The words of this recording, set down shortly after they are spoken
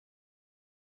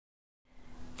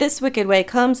This Wicked Way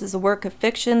Comes is a work of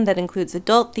fiction that includes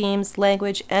adult themes,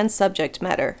 language, and subject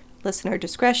matter. Listener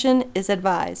discretion is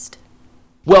advised.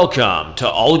 Welcome to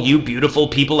all you beautiful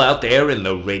people out there in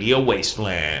the radio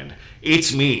wasteland.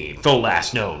 It's me, the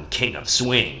last known king of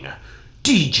swing,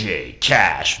 DJ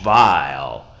Cash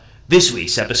Vile. This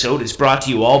week's episode is brought to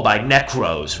you all by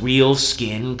Necros Real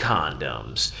Skin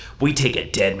Condoms. We take a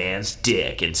dead man's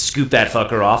dick and scoop that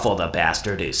fucker off while the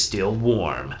bastard is still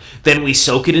warm. Then we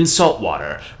soak it in salt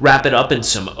water, wrap it up in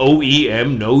some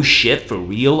OEM no shit for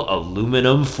real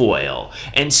aluminum foil,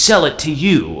 and sell it to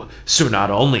you. So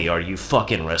not only are you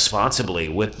fucking responsibly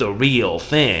with the real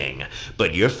thing,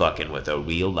 but you're fucking with a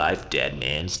real life dead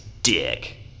man's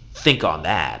dick. Think on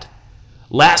that.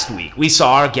 Last week, we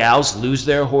saw our gals lose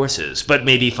their horses, but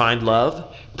maybe find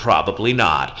love? Probably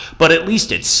not, but at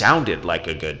least it sounded like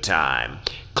a good time.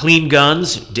 Clean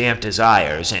guns, damp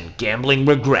desires, and gambling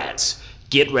regrets.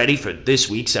 Get ready for this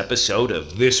week's episode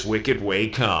of This Wicked Way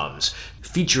Comes,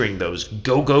 featuring those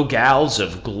go-go gals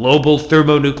of global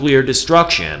thermonuclear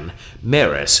destruction,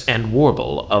 Maris and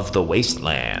Warble of the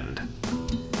Wasteland.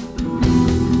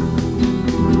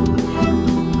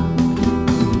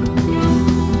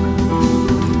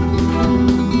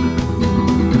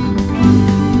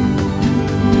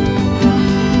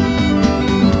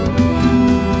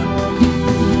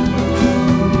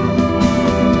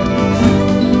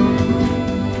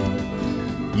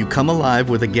 Come alive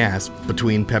with a gasp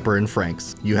between Pepper and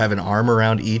Franks. You have an arm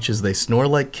around each as they snore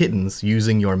like kittens,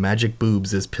 using your magic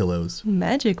boobs as pillows.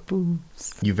 Magic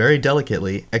boobs. You very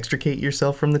delicately extricate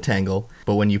yourself from the tangle,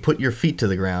 but when you put your feet to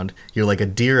the ground, you're like a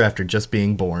deer after just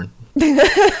being born.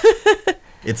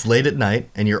 It's late at night,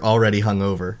 and you're already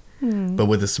hungover. But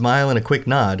with a smile and a quick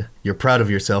nod, you're proud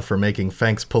of yourself for making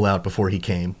Franks pull out before he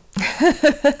came.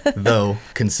 Though,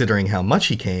 considering how much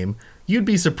he came, you'd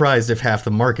be surprised if half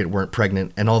the market weren't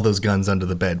pregnant and all those guns under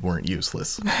the bed weren't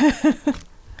useless.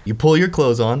 You pull your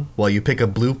clothes on while you pick a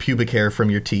blue pubic hair from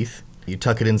your teeth. You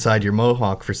tuck it inside your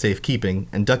mohawk for safekeeping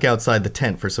and duck outside the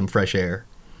tent for some fresh air.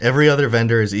 Every other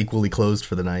vendor is equally closed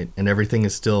for the night, and everything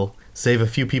is still, save a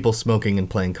few people smoking and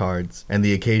playing cards, and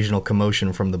the occasional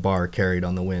commotion from the bar carried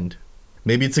on the wind.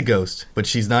 Maybe it's a ghost, but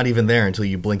she's not even there until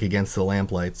you blink against the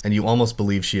lamplights, and you almost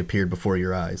believe she appeared before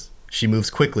your eyes. She moves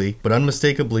quickly, but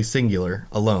unmistakably singular,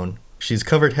 alone. She's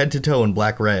covered head to toe in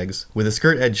black rags, with a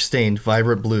skirt edge stained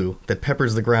vibrant blue that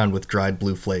peppers the ground with dried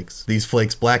blue flakes. These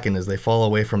flakes blacken as they fall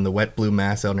away from the wet blue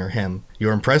mass on her hem.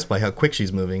 You're impressed by how quick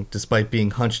she's moving, despite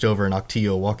being hunched over an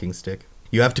Octio walking stick.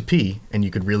 You have to pee, and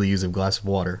you could really use a glass of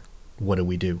water. What do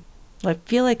we do? I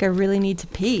feel like I really need to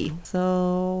pee,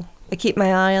 so I keep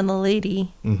my eye on the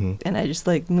lady, and I just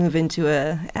move into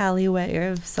a alleyway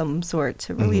of some sort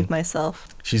to relieve myself.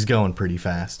 She's going pretty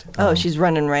fast. Oh, she's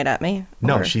running right at me?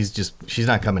 No, or? she's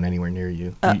not coming anywhere near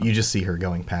you. Oh. You just see her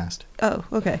going past. Oh,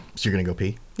 okay. So you're gonna go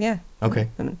pee? Yeah. Okay.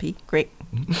 I'm gonna pee. Great.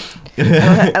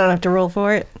 I don't have to roll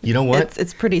for it. You know what?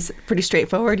 It's pretty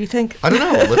straightforward, you think? I don't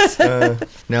know.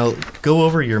 Let's now go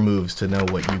over your moves to know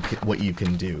what you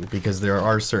can do, because there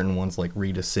are certain ones like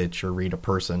read a sitch or read a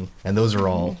person, and those are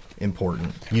all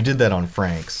important. You did that on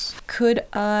Franks. Could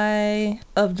I,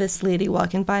 of this lady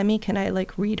walking by me, can I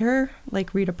read her,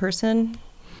 read a person,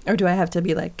 or do I have to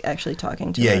be actually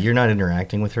talking to her? Yeah, you're not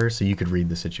interacting with her, so you could read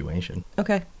the situation.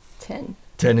 Okay. 10.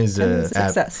 10 is a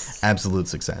success. Absolute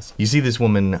success. You see this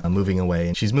woman moving away,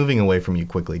 and she's moving away from you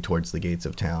quickly towards the gates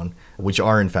of town, which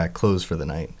are in fact closed for the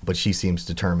night, but she seems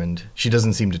determined. She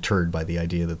doesn't seem deterred by the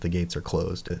idea that the gates are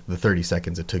closed. The 30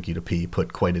 seconds it took you to pee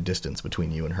put quite a distance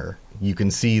between you and her. You can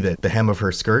see that the hem of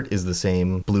her skirt is the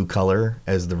same blue color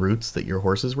as the roots that your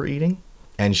horses were eating,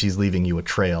 and she's leaving you a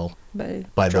trail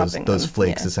by those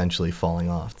flakes essentially falling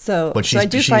off. So I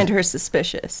do find her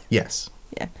suspicious. Yes.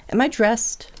 Yeah. Am I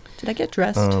dressed? Did I get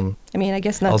dressed? I mean, I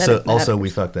guess not. Also, we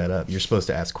fucked that up. You're supposed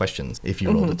to ask questions if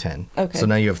you rolled a 10. Okay. So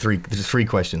now you have three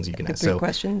questions you can ask. Three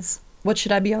questions. What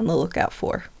should I be on the lookout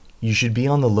for? You should be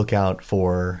on the lookout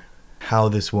for how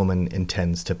this woman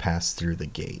intends to pass through the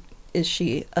gate. Is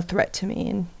she a threat to me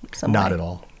in some way? Not at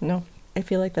all. No. I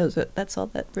feel like that's all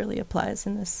that really applies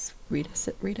in this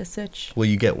Rita Sitch. Well,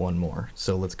 you get one more.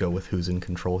 So let's go with who's in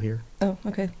control here. Oh,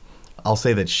 okay. I'll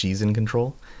say that she's in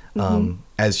control.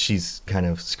 As she's kind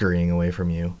of scurrying away from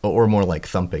you, or more like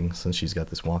thumping since she's got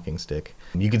this walking stick.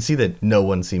 You can see that no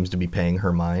one seems to be paying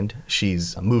her mind.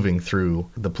 She's moving through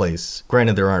the place.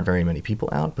 Granted, there aren't very many people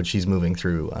out, but she's moving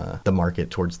through the market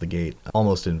towards the gate,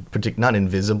 almost not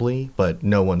invisibly, but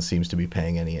no one seems to be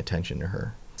paying any attention to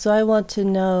her. So I want to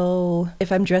know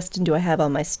if I'm dressed and do I have all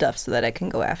my stuff so that I can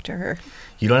go after her.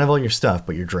 You don't have all your stuff,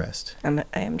 but you're dressed. I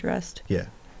am dressed. Yeah.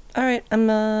 All right,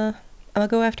 I'll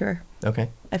go after her. Okay.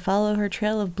 I follow her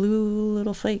trail of blue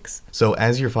little flakes. So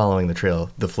as you're following the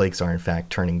trail, the flakes are in fact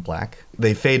turning black.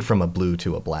 They fade from a blue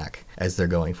to a black as they're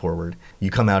going forward. You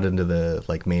come out into the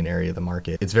main area of the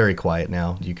market. It's very quiet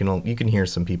now. You can hear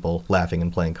some people laughing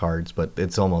and playing cards, but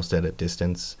it's almost at a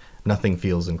distance. Nothing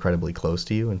feels incredibly close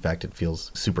to you. In fact, it feels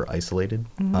super isolated.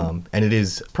 And it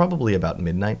is probably about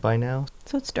midnight by now.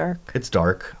 So it's dark. It's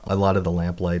dark. A lot of the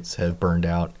lamp lights have burned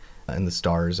out, and the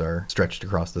stars are stretched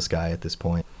across the sky at this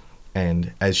point.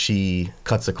 And as she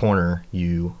cuts a corner,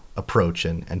 you approach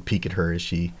and peek at her as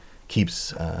she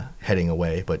keeps heading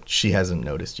away, but she hasn't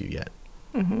noticed you yet.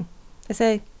 I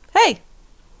say, hey,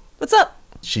 what's up?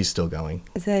 She's still going.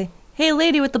 I say, hey,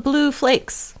 lady with the blue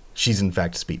flakes. She's in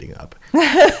fact speeding up.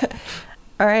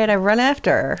 All right, I run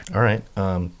after her. All right,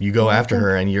 you go after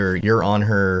her, and you're on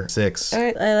her 6. All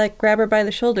right, I grab her by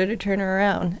the shoulder to turn her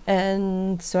around,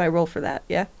 and so I roll for that,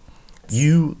 yeah?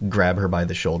 You grab her by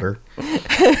the shoulder.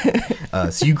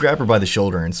 So you grab her by the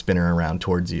shoulder and spin her around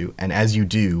towards you, and as you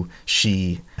do,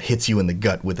 she hits you in the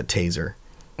gut with a taser.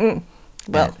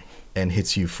 Well. And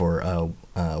hits you for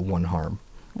 1 harm.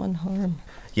 1 harm.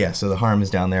 Yeah, so the harm is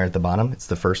down there at the bottom. It's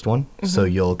the first one. So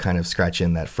you'll kind of scratch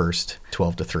in that first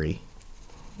 12 to 3.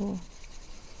 Cool.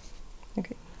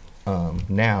 Okay.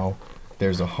 Now,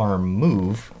 there's a harm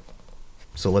move.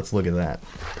 So let's look at that.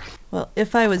 Well,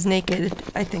 if I was naked,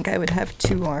 I think I would have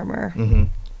 2 armor.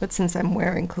 But since I'm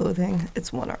wearing clothing,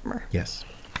 it's 1 armor. Yes.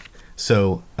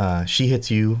 So she hits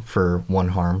you for 1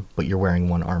 harm, but you're wearing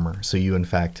 1 armor. So you, in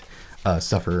fact,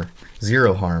 suffer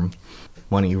 0 harm.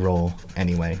 Why don't you roll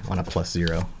anyway on a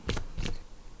 +0?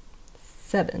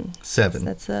 7. 7. So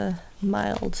that's a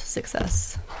mild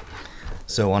success.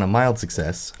 So on a mild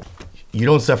success, you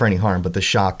don't suffer any harm, but the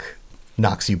shock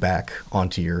knocks you back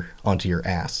onto your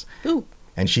ass. Ooh.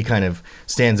 And she kind of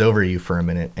stands over you for a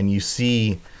minute, and you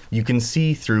can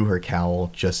see through her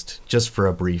cowl just for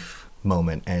a brief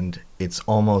moment, and it's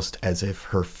almost as if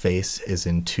her face is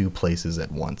in 2 places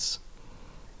at once.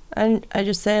 And I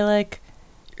just say,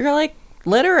 you're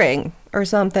littering or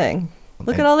something.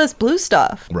 Look at all this blue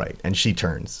stuff. Right, and she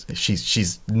turns.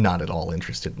 She's not at all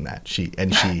interested in that.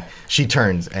 She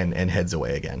turns and heads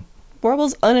away again.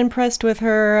 Warble's unimpressed with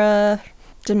her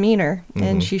demeanor,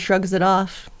 and she shrugs it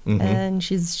off, and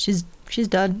she's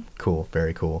done. Cool,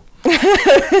 very cool.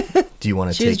 Do you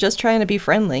want to? She was just trying to be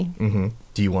friendly.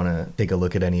 Do you want to take a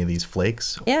look at any of these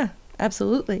flakes? Yeah,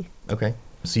 absolutely. Okay.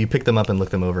 So you pick them up and look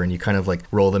them over, and you kind of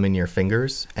roll them in your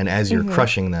fingers, and as you're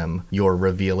crushing them, you're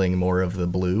revealing more of the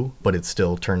blue, but it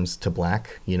still turns to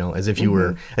black, as if you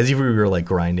were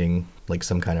grinding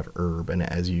some kind of herb, and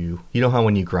as you know how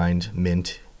when you grind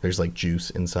mint, there's juice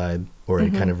inside, or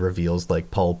it kind of reveals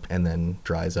pulp and then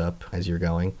dries up as you're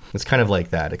going. It's kind of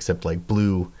like that, except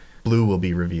blue will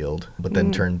be revealed, but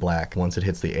then turn black once it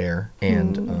hits the air.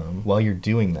 And while you're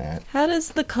doing that, how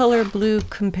does the color blue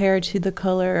compare to the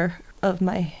color of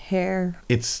my hair?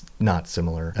 It's not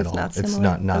similar at all. It's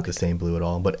similar? not Okay. the same blue at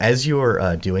all. But as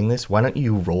you're doing this, why don't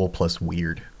you roll plus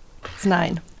weird? It's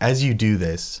 9. As you do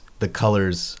this, the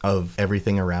colors of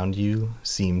everything around you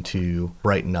seem to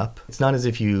brighten up. It's not as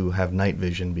if you have night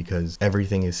vision because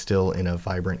everything is still in a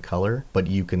vibrant color, but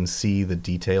you can see the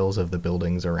details of the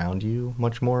buildings around you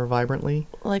much more vibrantly.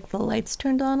 Like the lights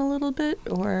turned on a little bit,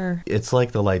 or? It's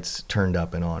like the lights turned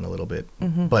up and on a little bit,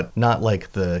 but not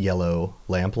like the yellow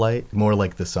lamplight, more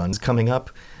like the sun's coming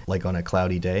up, like on a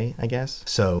cloudy day, I guess.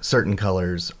 So certain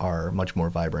colors are much more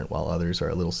vibrant while others are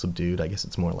a little subdued. I guess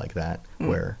it's more like that,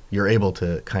 where you're able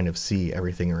to kind of see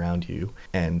everything around you.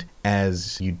 And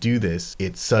as you do this,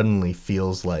 it suddenly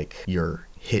feels like you're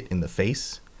hit in the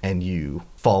face and you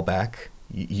fall back.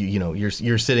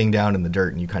 You're sitting down in the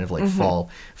dirt and you kind of fall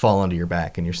onto your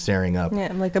back and you're staring up.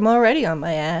 Yeah, I'm already on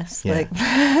my ass.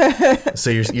 Yeah. So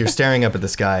you're staring up at the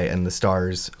sky and the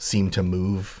stars seem to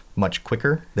move much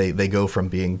quicker. They go from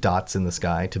being dots in the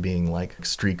sky to being like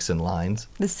streaks and lines.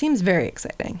 This seems very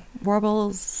exciting.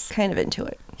 Warble's kind of into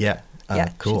it. Yeah. Yeah,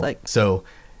 Cool. she's like- So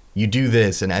you do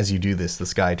this, and as you do this, the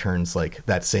sky turns like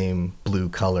that same blue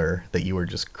color that you were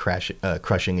just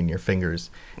crushing in your fingers.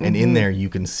 And in there you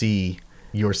can see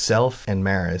yourself and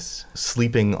Maris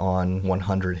sleeping on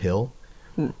 100 Hill.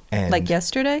 And Like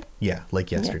yesterday? yeah, like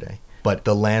yesterday. But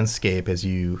the landscape, as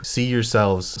you see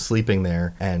yourselves sleeping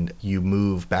there and you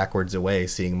move backwards away,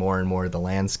 seeing more and more of the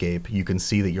landscape, you can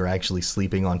see that you're actually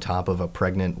sleeping on top of a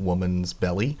pregnant woman's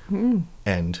belly.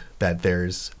 And that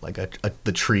there's like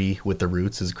the tree with the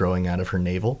roots is growing out of her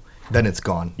navel. Then it's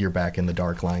gone. You're back in the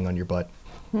dark lying on your butt.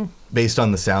 Based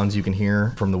on the sounds you can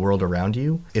hear from the world around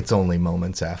you, it's only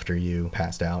moments after you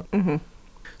passed out.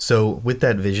 So with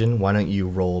that vision, why don't you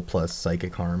roll plus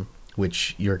psychic harm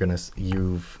which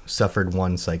you've suffered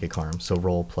 1 psychic harm, so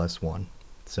roll +1,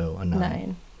 so a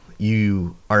 9.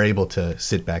 You are able to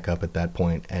sit back up at that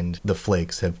point, and the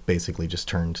flakes have basically just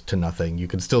turned to nothing. You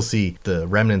can still see the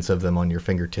remnants of them on your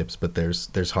fingertips, but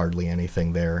there's hardly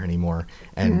anything there anymore,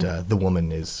 and the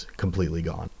woman is completely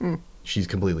gone. She's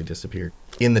completely disappeared.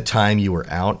 In the time you were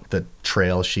out, the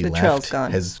trail she left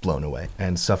has blown away,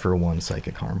 and suffer 1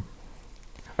 psychic harm.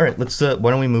 All right,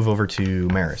 why don't we move over to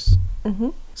Maris?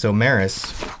 So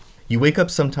Maris, you wake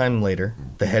up sometime later.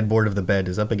 The headboard of the bed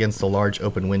is up against a large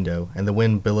open window, and the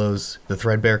wind billows the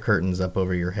threadbare curtains up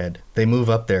over your head. They move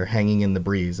up there, hanging in the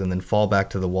breeze, and then fall back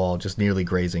to the wall, just nearly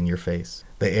grazing your face.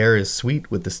 The air is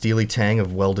sweet with the steely tang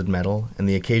of welded metal, and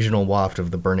the occasional waft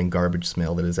of the burning garbage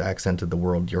smell that has accented the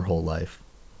world your whole life.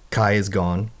 Kai is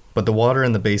gone, but the water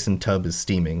in the basin tub is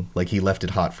steaming, like he left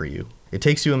it hot for you. It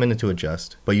takes you a minute to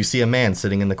adjust, but you see a man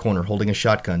sitting in the corner holding a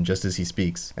shotgun just as he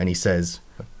speaks, and he says,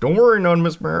 "Don't worry none,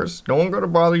 Miss Maris. No one gonna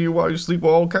bother you while you sleep.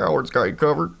 All cowards got you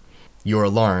covered." You're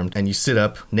alarmed, and you sit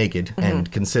up, naked, and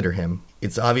consider him.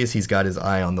 It's obvious he's got his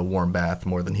eye on the warm bath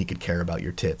more than he could care about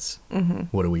your tits.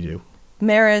 What do we do?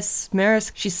 Maris,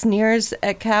 she sneers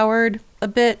at Coward a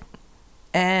bit,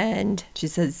 and she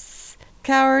says,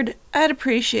 "Coward, I'd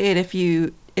appreciate if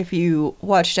you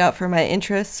watched out for my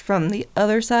interests from the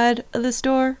other side of the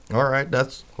store." All right,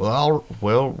 all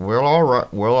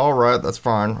right. That's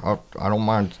fine. I don't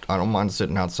mind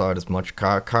sitting outside as much.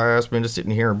 Kai asked me to sit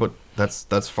in here, but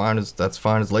that's fine as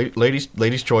ladies'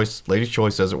 choice,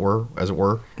 as it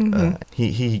were.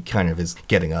 He kind of is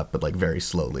getting up, but like very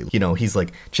slowly. You know, he's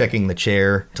like checking the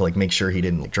chair to like make sure he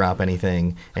didn't drop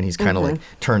anything, and he's kind of like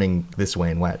turning this way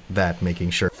and that,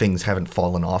 making sure things haven't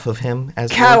fallen off of him.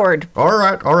 As Coward. All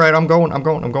right. I'm going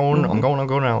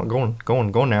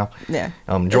now. Yeah.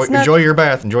 Enjoy your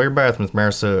bath. Enjoy your bath, Miss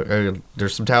Maris.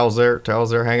 There's some towels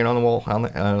there hanging on the wall,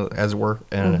 as it were.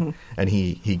 And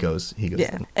he goes.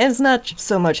 Yeah, and it's not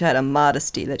so much out of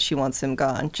modesty that she wants him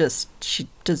gone. Just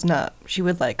she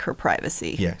would like her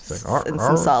privacy. Yeah, it's like, and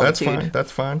some solitude.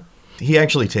 That's fine. He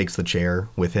actually takes the chair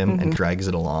with him and drags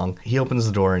it along. He opens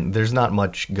the door, and there's not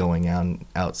much going on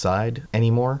outside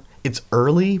anymore. It's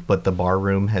early, but the bar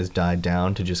room has died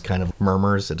down to just kind of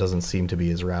murmurs. It doesn't seem to be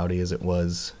as rowdy as it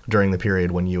was during the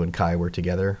period when you and Kai were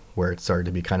together, where it started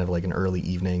to be kind of like an early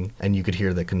evening, and you could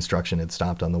hear that construction had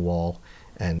stopped on the wall,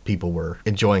 and people were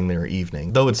enjoying their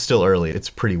evening. Though it's still early, it's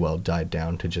pretty well died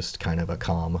down to just kind of a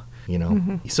calm, you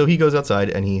know? So he goes outside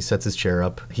and he sets his chair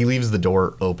up. He leaves the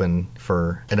door open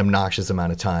for an obnoxious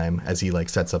amount of time as he like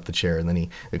sets up the chair, and then he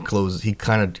closes. He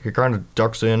kind of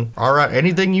ducks in. "All right,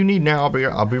 anything you need now,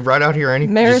 I'll be right out here."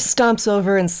 Maris stomps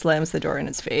over and slams the door in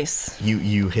his face.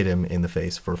 You hit him in the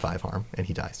face for 5 harm, and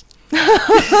he dies.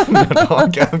 No,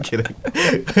 I'm kidding.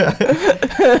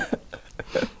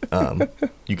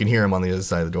 You can hear him on the other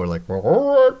side of the door, like, "Well,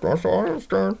 all right, that's all I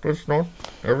understand. It's not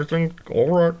everything. All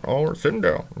right, sitting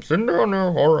down. I'm sitting down now.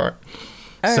 All right."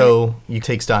 So you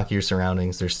take stock of your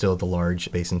surroundings. There's still the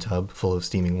large basin tub full of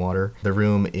steaming water. The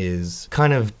room is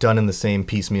kind of done in the same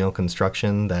piecemeal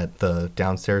construction that the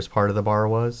downstairs part of the bar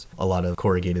was. A lot of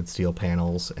corrugated steel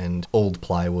panels and old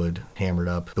plywood hammered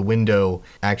up. The window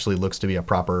actually looks to be a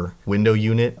proper window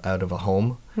unit out of a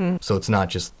home. So it's not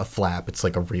just a flap, it's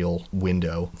like a real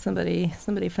window. Somebody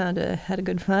had a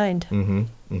good find.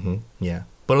 Yeah.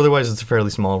 But otherwise, it's a fairly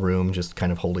small room, just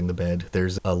kind of holding the bed.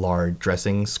 There's a large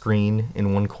dressing screen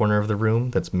in one corner of the room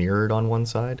that's mirrored on one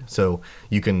side. So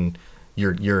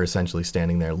you're essentially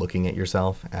standing there looking at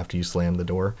yourself after you slam the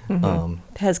door.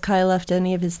 Has Kai left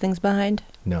any of his things behind?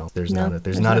 No, there's not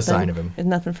a sign of him. There's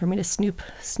nothing for me to snoop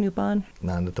on?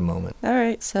 Not at the moment. All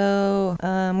right, so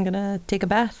I'm going to take a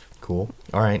bath. Cool.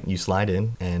 All right, you slide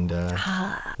in, and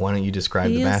why don't you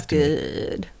describe the bath to me?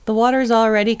 Good. The water's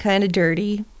already kind of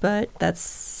dirty, but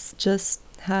that's just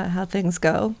how things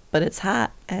go. But it's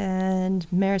hot, and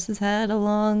Maris has had a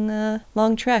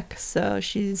long trek, so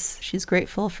she's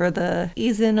grateful for the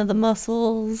easing of the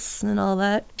muscles and all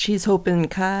that. She's hoping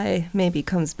Kai maybe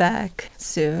comes back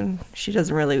soon. She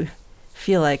doesn't really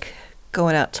feel like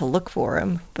going out to look for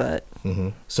him, but...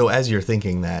 So as you're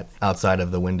thinking that, outside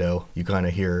of the window, you kind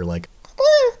of hear, like...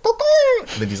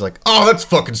 Then he's like, "Oh, that's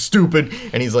fucking stupid!"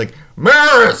 And he's like,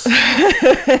 "Maris!"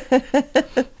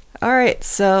 All right,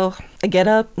 so I get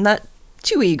up, not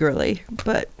too eagerly,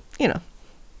 but,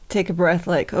 take a breath,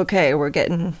 like, okay, we're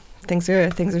getting... Things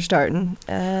are starting.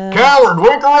 Coward,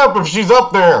 wake her up if she's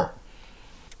up there!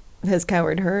 Has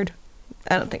Coward heard?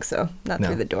 I don't think so. Not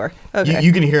through the door. Okay.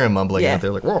 You can hear him mumbling out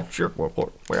there, like, "Whoa, shit,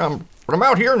 I'm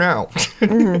out here now."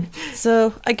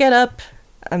 So I get up.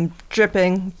 I'm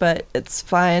dripping, but it's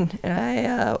fine.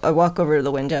 And I walk over to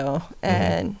the window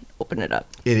and open it up.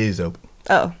 It is open.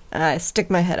 Oh, and I stick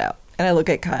my head out and I look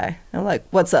at Kai. I'm like,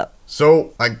 what's up?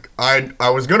 So, I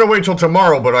was gonna wait till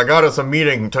tomorrow, but I got us a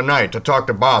meeting tonight to talk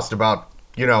to Boss about,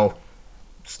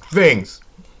 things.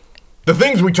 The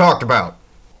things we talked about.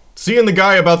 Seeing the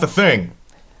guy about the thing.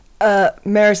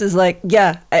 Maris is like,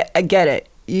 yeah, I get it.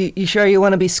 You sure you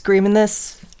want to be screaming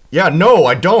this? Yeah, no,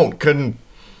 I don't.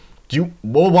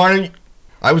 Why don't you...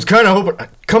 I was kind of hoping...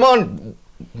 Come on,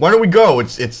 why don't we go?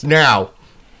 It's now.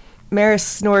 Maris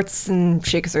snorts and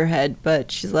shakes her head,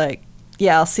 but she's like,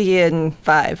 yeah, I'll see you in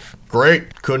 5.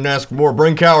 Great, couldn't ask for more.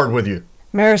 Bring Coward with you.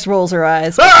 Maris rolls her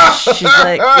eyes. But she's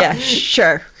like, yeah,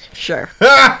 sure.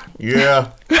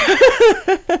 Yeah.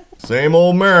 Same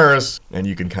old Maris. And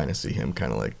you can kind of see him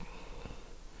kind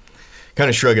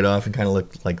of shrug it off and kind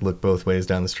of look both ways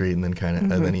down the street, and then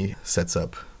and then he sets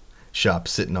up shop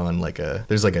sitting on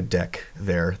there's a deck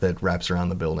there that wraps around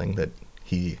the building that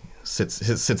he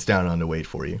sits down on to wait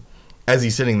for you. As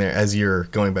he's sitting there, as you're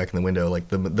going back in the window,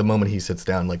 the moment he sits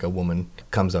down, a woman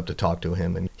comes up to talk to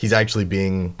him, and he's actually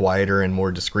being quieter and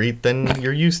more discreet than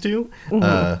you're used to.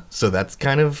 So that's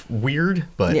kind of weird,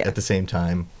 but at the same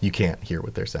time, you can't hear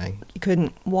what they're saying. You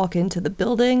couldn't walk into the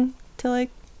building to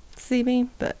see me,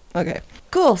 but okay,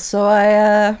 cool. So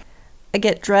I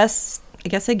get dressed. I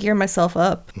guess I gear myself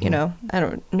up. I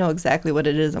don't know exactly what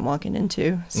it is I'm walking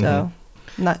into, so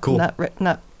not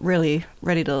really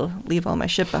ready to leave all my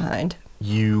shit behind.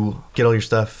 You get all your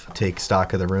stuff, take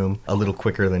stock of the room a little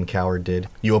quicker than Coward did.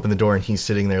 You open the door and he's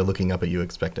sitting there looking up at you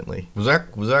expectantly. Was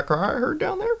that car I heard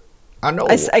down there? I know.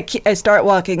 I start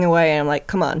walking away and I'm like,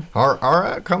 come on. All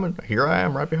right, coming. Here I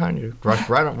am, right behind you,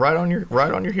 right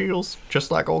on your heels, just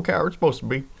like old Coward's supposed to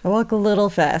be. I walk a little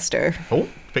faster. Oh,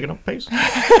 picking up pace.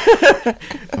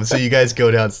 So you guys go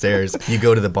downstairs. You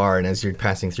go to the bar, and as you're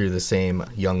passing through, the same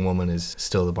young woman is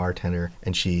still the bartender,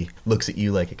 and she looks at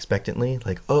you expectantly,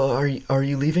 "Oh, are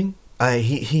you leaving?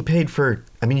 He paid for.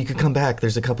 I mean, you could come back.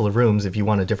 There's a couple of rooms if you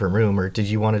want a different room, or did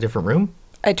you want a different room?"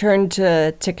 I turn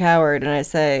to Coward and I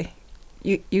say,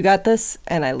 You got this,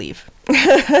 and I leave.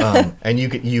 And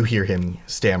you hear him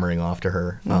stammering off to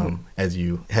her as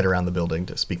you head around the building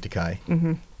to speak to Kai.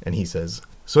 And he says,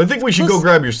 "So I think we should go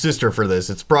grab your sister for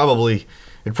this. It'd probably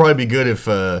be good if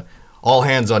all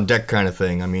hands on deck kind of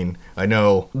thing. I mean, I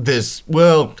know this.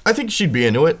 Well, I think she'd be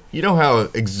into it. You know how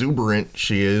exuberant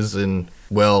she is, in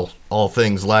all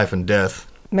things life and death."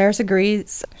 Maris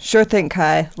agrees. Sure thing,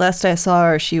 Kai. Last I saw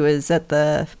her, she was at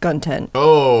the gun tent.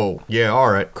 Oh, yeah, all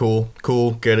right, cool,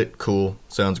 get it, cool,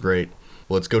 sounds great.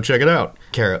 Let's go check it out.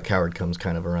 Coward comes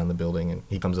kind of around the building, and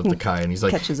he comes up to Kai, and he's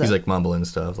mumbling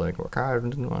stuff Kai,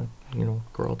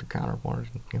 girl to counterpart,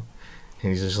 And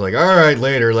he's just like, all right,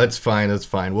 later, that's fine.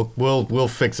 We'll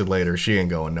fix it later. She ain't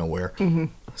going nowhere.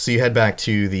 So you head back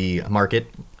to the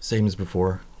market, same as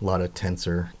before. A lot of tents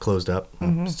are closed up.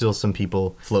 Still some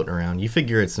people floating around. You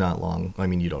figure it's not long. I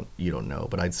mean, you don't know,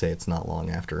 but I'd say it's not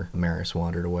long after Maris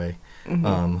wandered away.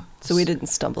 So we didn't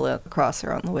stumble across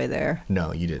her on the way there.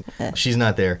 No, you didn't. She's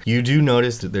not there. You do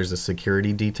notice that there's a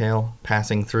security detail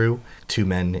passing through. 2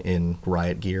 men in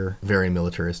riot gear, very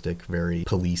militaristic, very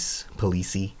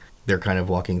policey. They're kind of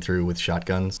walking through with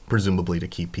shotguns, presumably to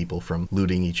keep people from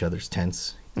looting each other's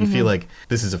tents. You feel like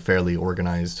this is a fairly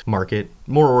organized market,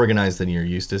 more organized than you're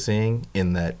used to seeing,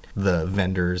 in that the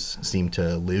vendors seem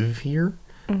to live here.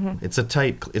 It's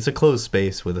a closed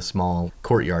space with a small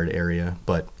courtyard area,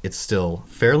 but it's still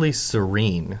fairly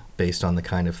serene based on the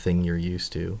kind of thing you're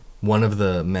used to. One of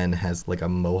the men has a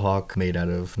mohawk made out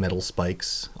of metal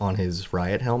spikes on his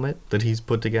riot helmet that he's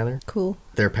put together. Cool.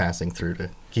 They're passing through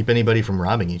to keep anybody from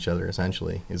robbing each other,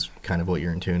 essentially, is kind of what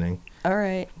you're intuning. All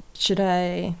right. Should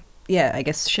I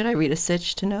read a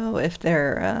sitch to know if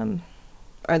they're,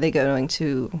 are they going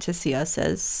to see us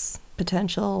as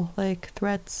potential,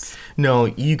 threats? No,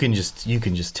 you can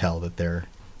just tell that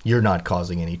you're not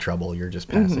causing any trouble. You're just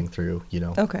passing through,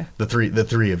 Okay. The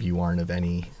three of you aren't of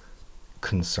any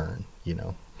concern,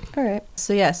 All right.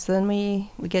 So then we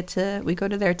go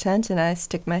to their tent and I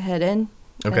stick my head in.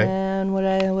 Okay. And what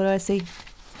do I see?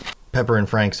 Pepper and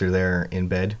Franks are there in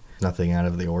bed. Nothing out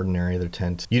of the ordinary. Their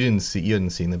tent. You hadn't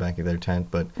seen the back of their tent,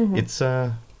 but it's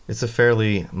a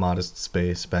fairly modest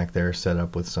space back there, set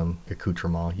up with some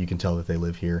accoutrement. You can tell that they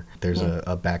live here. There's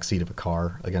a back seat of a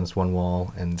car against one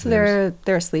wall, and so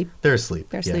they're asleep. They're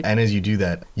asleep. And as you do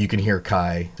that, you can hear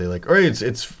Kai say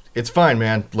 "Oh, it's fine,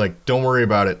 man. Don't worry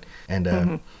about it."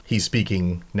 And he's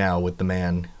speaking now with the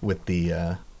man with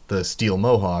the steel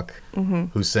mohawk,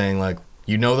 who's saying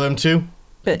 "You know them too?"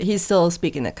 But he's still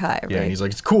speaking to Kai, right? Yeah, and he's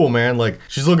like, "It's cool, man.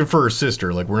 She's looking for her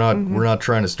sister. We're not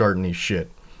trying to start any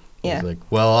shit." Yeah. He's like,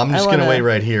 "Well, I'm just gonna wait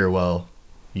right here while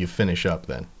you finish up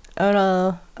then."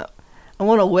 I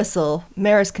want to whistle.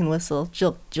 Maris can whistle.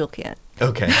 Jill can't.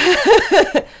 Okay.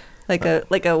 Like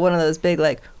a one of those big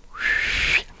like.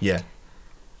 Yeah.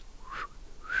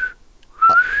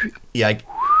 Yeah,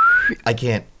 I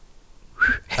can't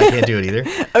do it either.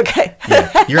 Okay.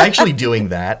 Yeah, you're actually doing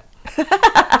that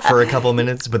for a couple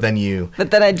minutes, but then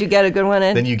I do get a good one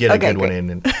in. Then you get a Okay, good one great. in,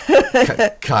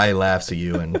 and Kai laughs at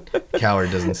you, and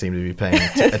Coward doesn't seem to be paying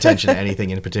attention to anything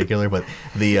in particular. But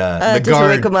the Does he guard,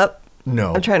 wake them up?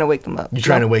 no, I'm trying to wake them up. you're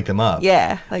trying to wake them up.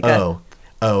 Yeah, like that.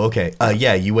 Oh, okay.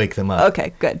 Yeah, you wake them up.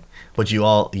 Okay, good. But you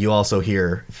also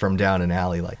hear from down an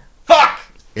alley like, "Fuck!"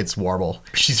 It's Warble.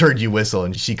 She's heard you whistle,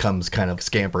 and she comes kind of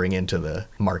scampering into the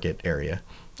market area.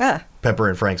 Ah. Pepper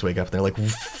and Franks wake up, and they're like,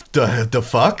 the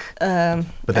fuck? But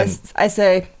then, I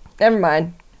say, never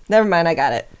mind, I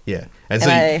got it, yeah. and so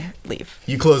I leave.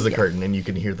 you close the curtain, and you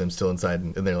can hear them still inside,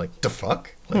 and they're like, the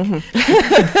fuck? Like,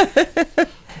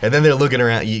 and then they're looking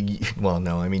around. Well,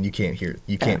 no, I mean, you can't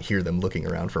hear them looking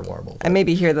around for Warble. I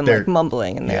maybe hear them they're- like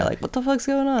mumbling, and yeah. they're like, "What the fuck's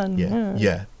going on?"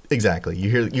 Yeah, exactly. You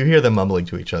hear them mumbling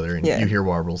to each other, and Yeah. you hear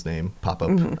Warble's name pop up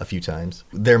a few times.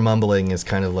 Their mumbling is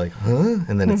kind of like, huh?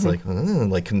 And then it's like,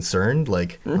 like concerned,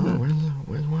 like, oh,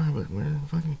 where's Warble? Where the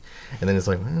fucking? And then it's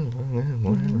like,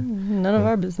 whatever. None of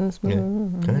our business. Yeah,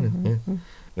 kind of, yeah.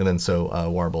 And then so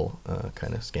Warble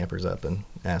kind of scampers up and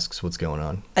asks what's going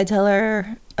on. I tell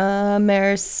her,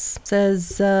 Maris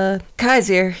says, Kai's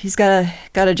here. He's got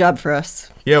a job for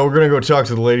us. Yeah, we're gonna go talk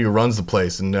to the lady who runs the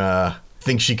place, and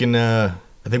think she can.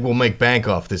 I think we'll make bank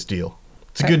off this deal.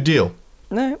 It's a good deal.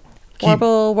 All right.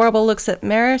 Warble looks at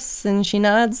Maris, and she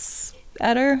nods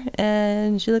at her,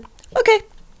 and she's like, okay.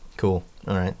 Cool.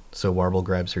 All right. So Warble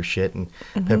grabs her shit, and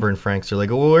Pepper and Franks are like,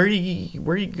 well, where are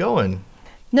you going?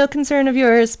 No concern of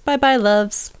yours. Bye-bye,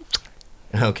 loves.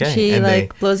 Okay. She, and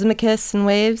like, blows him a kiss and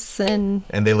waves, and...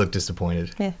 they look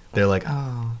disappointed. Yeah. They're like,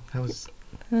 oh, that was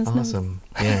nice. awesome.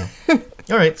 Yeah.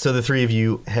 All right. So the three of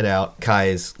you head out. Kai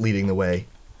is leading the way,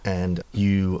 and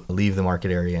you leave the market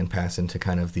area and pass into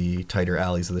kind of the tighter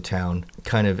alleys of the town,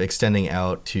 kind of extending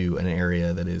out to an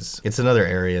area it's another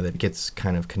area that gets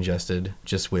kind of congested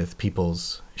just with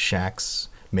people's shacks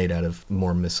made out of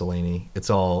more miscellany. It's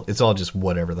all just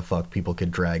whatever the fuck people could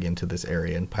drag into this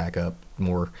area and pack up.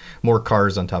 More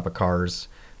cars on top of cars,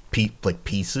 like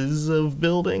pieces of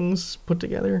buildings put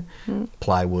together,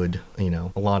 plywood,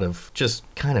 a lot of just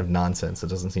kind of nonsense that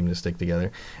doesn't seem to stick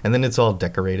together. And then it's all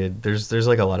decorated. There's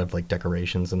like a lot of like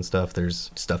decorations and stuff.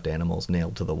 There's stuffed animals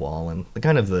nailed to the wall, and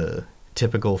the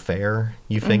typical fair,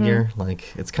 you figure.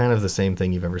 Like, it's kind of the same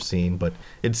thing you've ever seen, but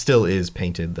it still is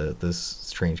painted this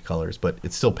strange colors, but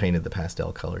it's still painted the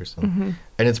pastel colors. And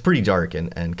it's pretty dark,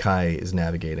 and Kai is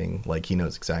navigating like he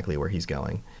knows exactly where he's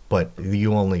going, but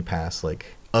you only pass,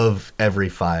 like, of every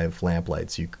 5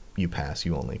 lamplights you pass,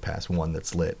 you only pass one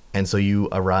that's lit. And so you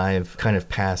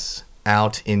pass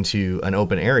out into an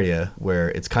open area where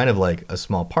it's kind of like a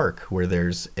small park where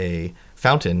there's a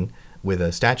fountain with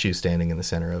a statue standing in the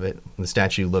center of it. The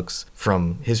statue looks,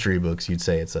 from history books, you'd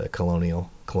say it's a colonial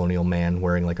man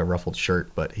wearing like a ruffled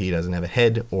shirt, but he doesn't have a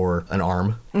head or an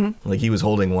arm. Like, he was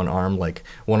holding one arm, like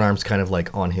one arm's kind of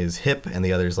like on his hip and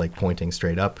the other's like pointing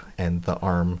straight up, and the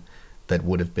arm that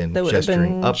would have been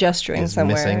gesturing up is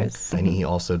somewhere missing, and he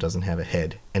also doesn't have a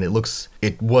head. And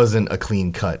it wasn't a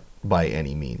clean cut by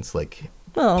any means. Like,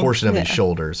 Well, portion of his yeah.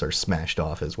 shoulders are smashed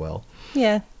off as well.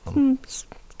 Yeah. It's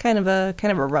kind of a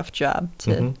rough job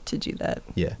to do that.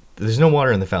 Yeah. There's no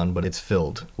water in the fountain, but it's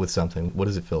filled with something. What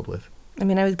is it filled with? I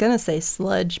mean, I was going to say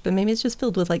sludge, but maybe it's just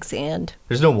filled with, like, sand.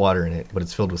 There's no water in it, but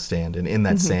it's filled with sand. And in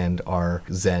that sand are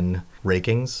Zen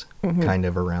rakings kind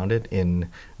of around it in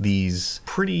these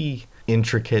pretty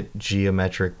intricate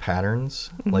geometric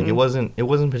patterns. Like, it wasn't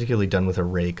particularly done with a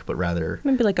rake, but rather,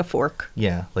 Maybe like a fork.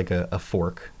 yeah, like a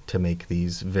fork to make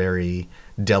these very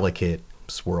delicate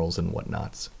swirls and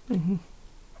whatnots.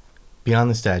 Beyond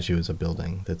the statue is a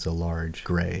building that's a large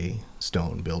gray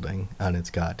stone building, and it's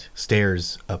got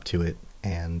stairs up to it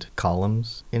and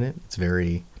columns in it. It's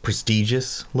very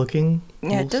prestigious looking.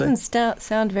 Yeah, it we'll say. doesn't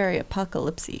sound very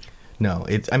apocalypsy. No,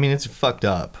 it's fucked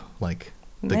up. Like,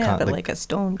 like a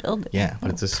stone building. yeah,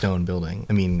 but it's a stone building.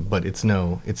 I mean, but it's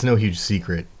no huge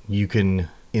secret. You can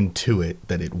intuit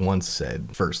that it once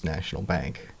said First National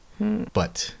Bank,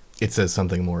 but it says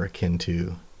something more akin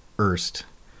to Erst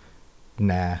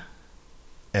Na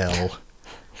L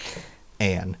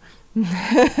Ann,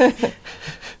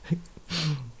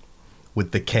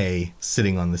 with the K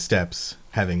sitting on the steps,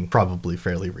 having probably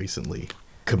fairly recently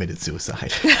committed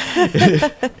suicide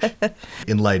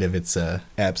in light of its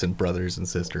absent brothers and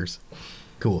sisters.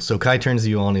 Cool. So Kai turns to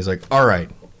you all and he's like, all right,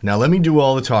 now let me do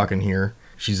all the talking here.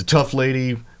 She's a tough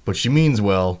lady, but but she means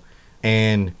well.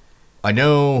 And I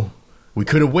know we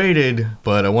could have waited,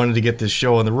 but I wanted to get this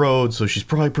show on the road, so she's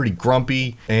probably pretty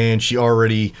grumpy, and she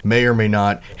already may or may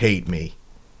not hate me.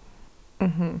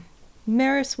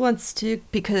 Maris wants to,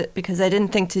 because I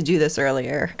didn't think to do this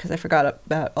earlier, because I forgot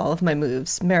about all of my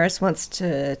moves. Maris wants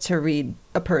to read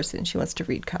a person. She wants to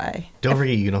read Kai. Don't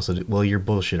forget, you can also do, well, your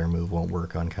bullshitter move won't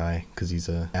work on Kai, because he's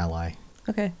a ally.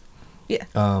 Okay. Yeah.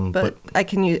 But I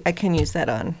can use that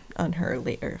on her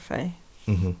later if I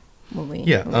when we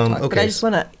Yeah, when we talk. But okay. I just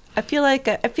want to. I feel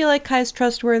like Kai's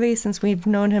trustworthy since we've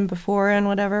known him before and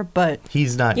whatever. But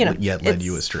he's not you know, yet led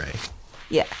you it's- astray.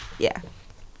 yeah.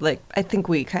 Like I think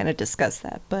we kind of discussed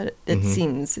that, but it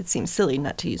seems silly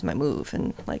not to use my move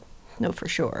and like know for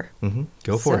sure.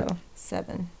 Go for it.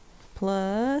 7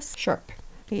 plus sharp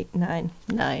 8, 9.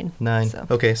 9. So.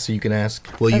 Okay, so you can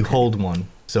ask. Well, you Okay. hold one.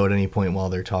 So at any point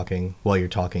while you're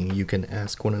talking, you can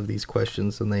ask one of these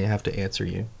questions, and they have to answer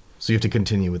you. So you have to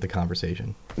continue with the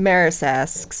conversation. Maris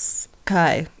asks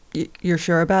Kai, "You're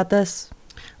sure about this?"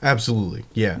 Absolutely,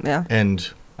 yeah. Yeah. And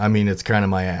I mean, it's kind of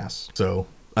my ass. So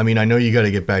I mean, I know you got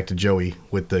to get back to Joey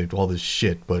with all this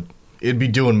shit, but it'd be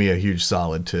doing me a huge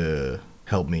solid to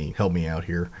help me out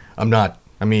here. I'm not.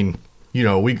 I mean, you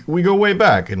know, we go way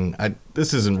back, and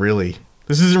this isn't really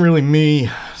me.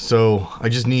 So I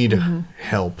just need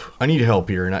help. I need help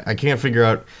here, and I can't figure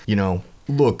out. You know,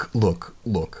 look.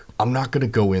 I'm not gonna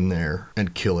go in there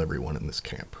and kill everyone in this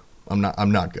camp. I'm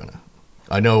not gonna.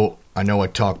 I know I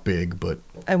talk big, but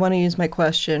I want to use my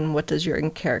question, what does your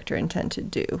character intend to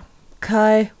do?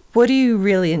 Kai, what do you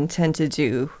really intend to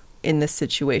do in this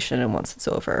situation and once it's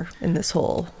over, in this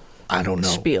whole I don't know.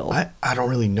 spiel? I don't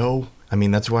really know. I mean,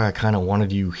 that's why I kind of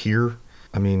wanted you here.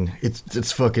 I mean,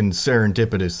 it's fucking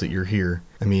serendipitous that you're here.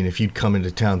 I mean, if you'd come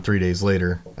into town 3 days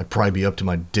later, I'd probably be up to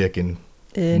my dick in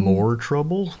more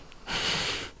trouble.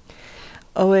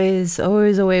 Always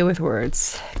away with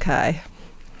words, Kai.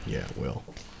 Yeah, well.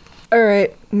 All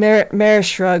right, Maris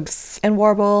shrugs, and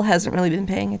Warble hasn't really been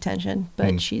paying attention,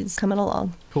 but she's coming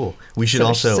along. Cool. We should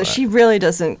also... So she really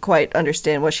doesn't quite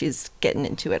understand what she's getting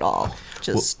into at all.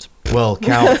 Just... Well,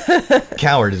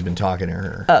 Coward has been talking to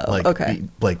her. Oh, okay.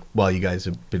 Like, while you guys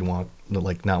have been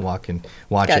watching.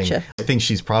 Gotcha. I think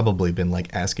she's probably been,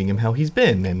 like, asking him how he's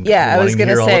been. And yeah, I was wanting to going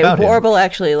to hear all say, about him. Warble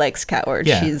actually likes Coward.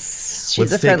 Yeah. She's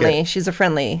Let's a take friendly, she's a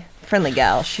friendly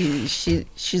gal.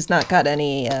 She's not got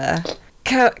any,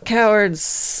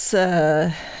 Coward's,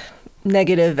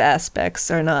 negative aspects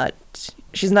are not,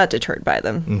 she's not deterred by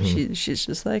them. She's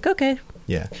just like, okay,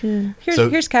 Yeah.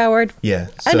 here's Coward. Yeah.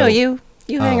 I know so- you.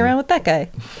 You hang around with that guy.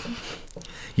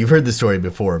 You've heard the story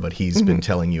before, but he's been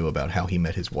telling you about how he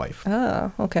met his wife.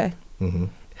 Oh, okay.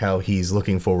 How he's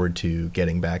looking forward to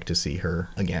getting back to see her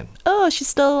again. Oh, she's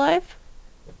still alive?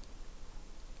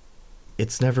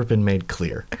 It's never been made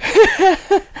clear.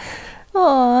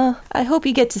 Aw, I hope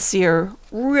you get to see her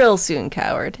real soon,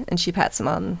 Coward. And she pats him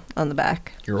on the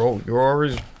back. You're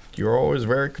always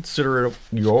very considerate.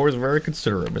 You're always very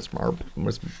considerate, Miss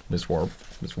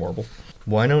Warble.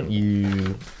 Why don't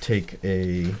you take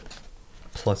a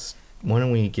plus? Why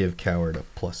don't we give Coward a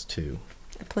 +2?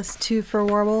 A +2 for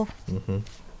Warble.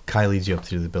 Kai leads you up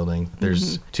through the building.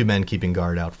 There's two men keeping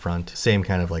guard out front. Same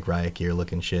kind of like riot gear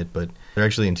looking shit, but they're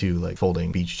actually in two like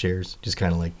folding beach chairs, just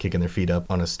kind of like kicking their feet up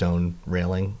on a stone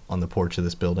railing on the porch of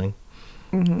this building.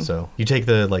 So you take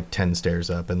the like 10 stairs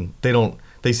up, and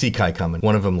they see Kai coming.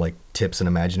 One of them like tips an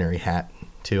imaginary hat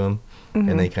to him,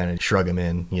 and they kind of shrug him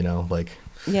in, you know, like,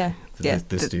 Yeah.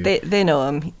 This dude. They know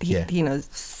him. Yeah. He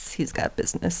knows he's got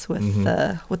business with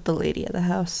the lady of the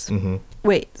house.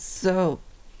 Wait, so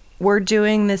we're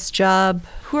doing this job.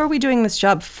 Who are we doing this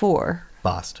job for?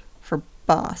 Bost. For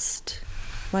Bost.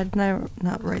 Why didn't I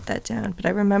not write that down? But I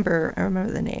remember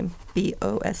the name.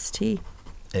 B-O-S-T.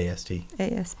 A-S-T.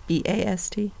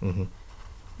 B-A-S-T.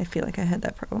 I feel like I had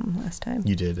that problem last time.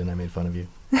 You did, and I made fun of you.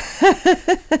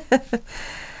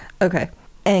 Okay.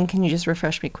 And can you just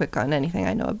refresh me quick on anything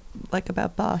I know like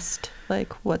about Bost?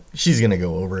 Like what? She's going to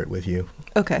go over it with you.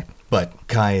 Okay. But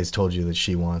Kai has told you that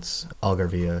she wants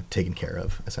Algarvia taken care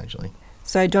of, essentially.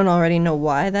 So I don't already know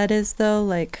why that is, though.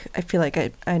 Like, I feel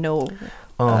like I know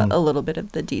a little bit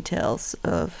of the details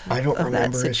of I don't of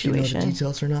remember that if you know the situation.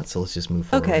 details or not, so let's just move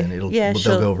forward. Okay. And Yeah,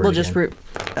 they'll go over we'll it just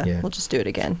again. we'll just do it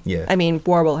again. Yeah. I mean,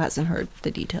 Warble hasn't heard the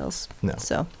details. No.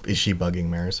 So Is she bugging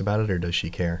Maris about it, or does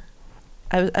she care?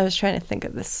 I was trying to think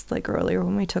of this like earlier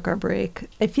when we took our break.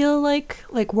 I feel like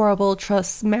Warble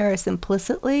trusts Maris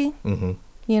implicitly.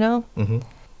 You know.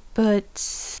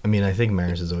 But I mean, I think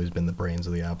Maris has always been the brains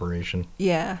of the operation.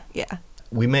 yeah.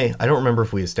 I don't remember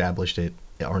if we established it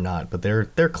or not, but they're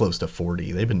close to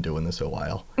 40. They've been doing this a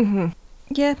while.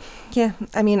 Yeah, yeah.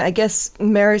 I mean, I guess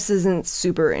Maris isn't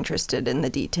super interested in the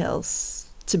details,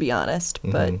 to be honest.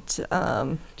 But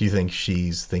Do you think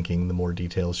she's thinking the more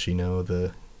details she knows,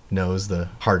 the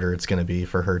harder it's going to be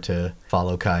for her to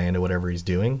follow Kai into whatever he's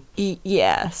doing?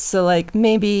 Yeah. So like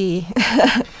maybe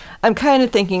I'm kind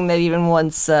of thinking that even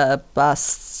once Boss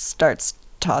starts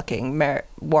talking,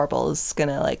 Warble is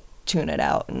gonna like tune it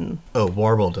out and. Oh,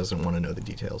 Warble doesn't want to know the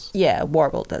details. Yeah,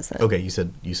 Warble doesn't. Okay, you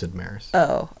said Maris.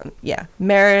 Oh, yeah.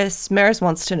 Maris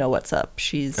wants to know what's up.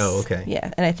 She's. Oh, okay.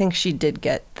 Yeah, and I think she did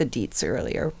get the deets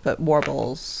earlier, but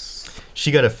Warble's.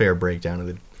 She got a fair breakdown of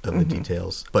the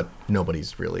details, but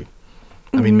nobody's really.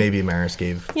 I mean, maybe Maris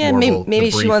gave. Yeah, Warble maybe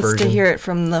the she brief wants version. to hear it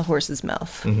from the horse's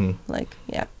mouth. Like,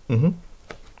 yeah.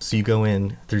 So you go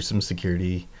in through some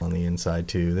security on the inside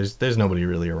too. There's nobody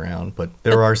really around, but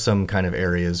there are some kind of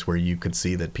areas where you could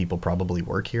see that people probably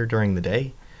work here during the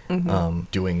day,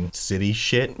 doing city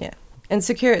shit. Yeah. And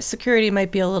security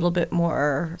might be a little bit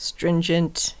more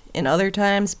stringent in other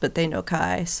times, but they know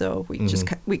Kai, so we just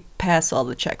we pass all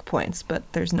the checkpoints, but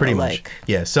there's no Pretty much. like.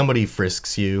 Yeah, somebody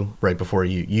frisks you right before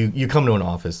you come to an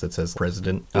office that says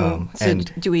president. So and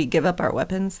do we give up our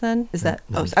weapons then? Is that?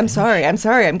 let Oh, me I'm sorry.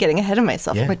 I'm getting ahead of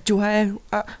myself. Yeah. But do I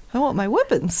want my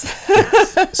weapons?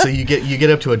 so you get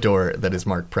up to a door that is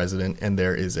marked president, and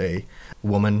there is a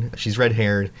woman. She's red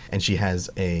haired, and she has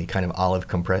a kind of olive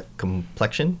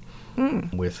complexion.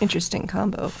 With Interesting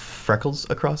combo. freckles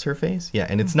across her face. Yeah,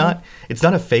 and it's not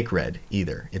a fake red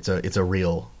either. It's a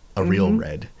real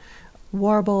red.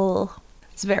 Warble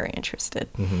is very interested.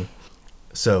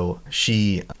 So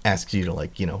she asks you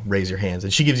to raise your hands,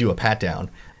 and she gives you a pat down.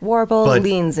 Warble But-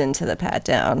 leans into the pat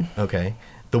down. Okay.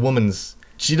 The woman's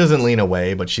she doesn't lean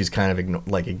away, but she's kind of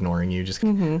ignoring you, just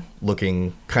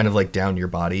looking kind of like down your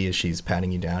body as she's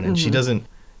patting you down, and she doesn't.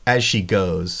 As she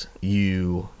goes,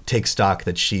 you take stock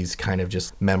that she's kind of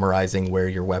just memorizing where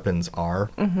your weapons are.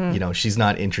 She's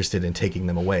not interested in taking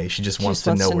them away. She just wants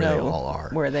to know where they all are.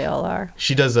 Where they all are.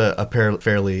 She does a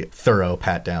fairly thorough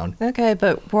pat down. Okay,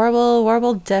 but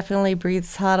Warble definitely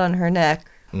breathes hot on her neck.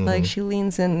 Like she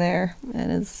leans in there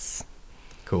and is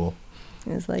Cool.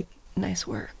 like, nice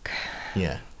work.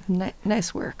 Yeah.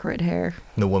 Nice work, red hair.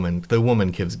 The woman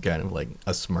gives kind of like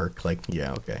a smirk, like,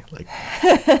 yeah, okay,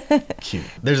 like, cute.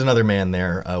 There's another man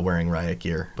there wearing riot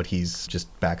gear, but he's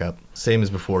just back up. Same as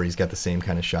before, he's got the same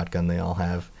kind of shotgun they all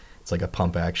have. It's like a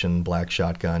pump action black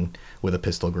shotgun with a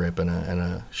pistol grip and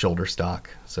a shoulder stock.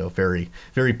 So very,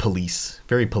 very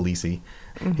policey.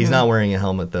 He's not wearing a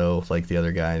helmet though, like the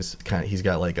other guys. He's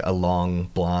got like a long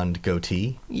blonde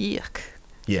goatee. Yuck.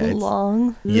 Yeah, it's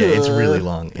long. Yeah, it's really Ugh.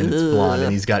 long and it's blonde,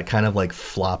 and he's got kind of like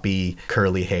floppy,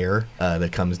 curly hair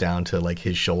that comes down to like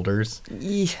his shoulders.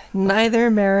 Neither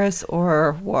Maris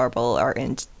or Warble are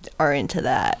into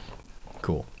that.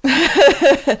 Cool.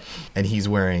 And he's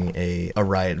wearing a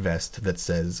riot vest that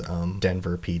says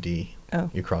Denver PD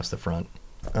across the front.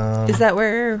 Is that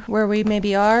where we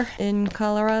maybe are in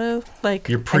Colorado? Like,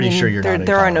 You're pretty sure you're not in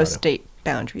There are no Colorado. state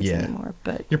boundaries Yeah. anymore,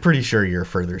 but You're pretty sure you're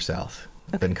further south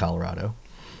than Colorado.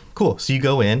 Cool. So you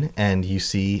go in and you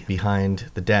see behind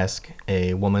the desk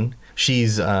a woman.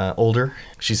 She's older.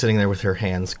 She's sitting there with her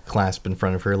hands clasped in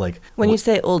front of her, like. when you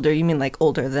say older, you mean like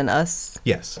older than us?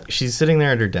 Yes. She's sitting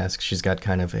there at her desk. She's got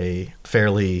kind of a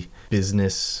fairly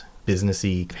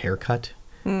businessy haircut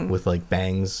with like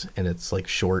bangs, and it's like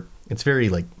short. It's very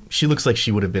like, she looks like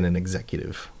she would have been an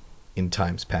executive in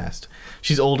times past.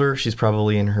 She's older. She's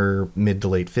probably in her mid to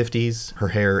late 50s. Her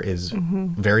hair is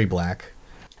very black.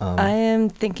 I am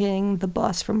thinking the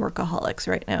boss from Workaholics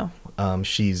right now.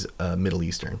 She's Middle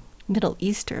Eastern. Middle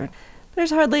Eastern.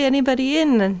 There's hardly anybody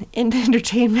in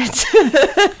entertainment.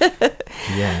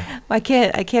 Yeah. I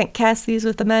can't cast these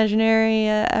with imaginary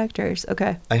actors.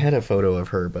 Okay. I had a photo of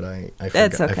her, but I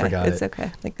That's okay. I forgot It's it.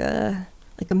 okay. Like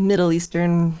a Middle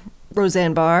Eastern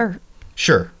Roseanne Barr.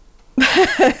 Sure.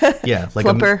 Yeah, like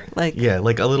Plumper, like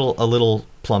like a little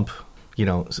plump,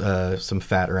 some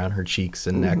fat around her cheeks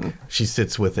and neck. She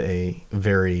sits with a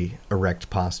very erect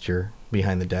posture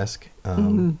behind the desk,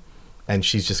 and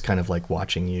she's just kind of like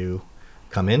watching you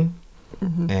come in.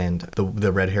 And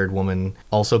the red-haired woman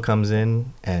also comes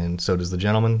in, and so does the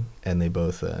gentleman. And they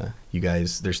both, you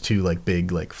guys, there's two like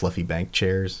big like fluffy bank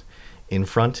chairs in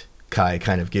front. Kai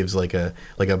kind of gives like a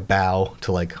bow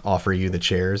to like offer you the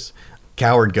chairs.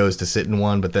 Coward goes to sit in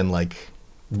one, but then like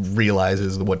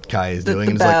realizes what Kai is doing,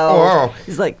 and is like, bow. "Oh,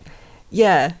 He's like,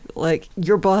 yeah, like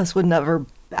your boss would never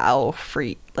bow for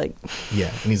like. yeah,"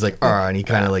 and he's like, "Ah," and he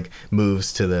kind of like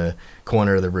moves to the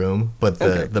corner of the room, but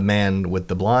the man with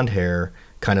the blonde hair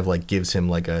kind of like gives him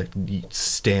like a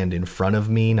stand in front of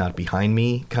me, not behind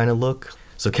me kind of look.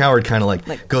 So Coward kind of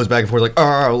like goes back and forth like,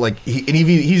 oh, like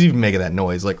he's even making that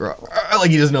noise like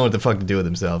he doesn't know what the fuck to do with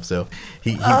himself. So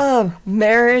he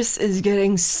Maris is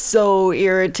getting so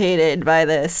irritated by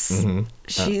this. Mhm.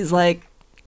 She's like,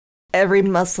 every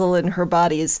muscle in her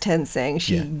body is tensing.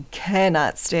 She Yeah.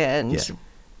 cannot stand. Yeah.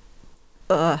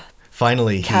 Ugh.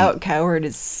 finally Coward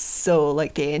is so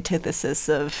like the antithesis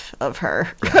of her.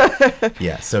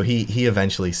 Yeah, so he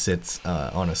eventually sits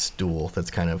on a stool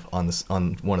that's kind of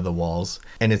on one of the walls,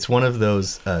 and it's one of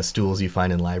those stools you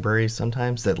find in libraries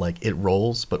sometimes that like it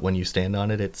rolls, but when you stand on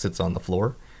it, it sits on the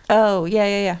floor. Oh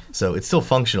yeah. So it's still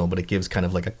functional, but it gives kind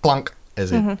of like a clunk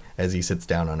as he sits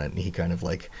down on it, and he kind of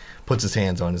like puts his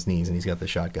hands on his knees, and he's got the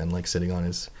shotgun like sitting on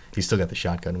his. He's still got the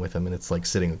shotgun with him, and it's like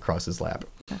sitting across his lap.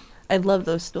 I love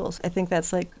those stools. I think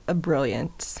that's like a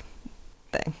brilliant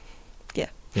thing. Yeah.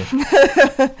 Yeah.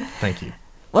 Thank you.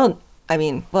 Well, I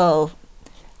mean,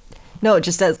 no,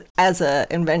 just as a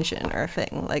invention or a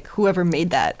thing. Like whoever made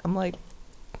that, I'm like,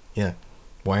 Yeah.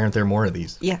 Why aren't there more of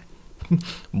these? yeah.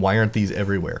 Why aren't these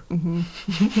everywhere?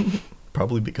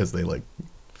 Probably because they like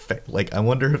I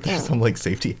wonder if there's some like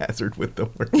safety hazard with them,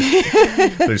 or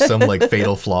there's some like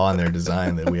fatal flaw in their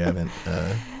design that we haven't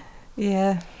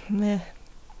Yeah. Meh.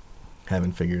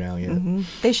 figured out yet.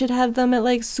 They should have them at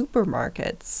like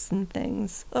supermarkets and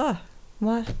things. Ugh.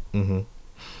 What? Mm-hmm.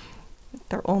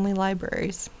 They're only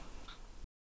libraries.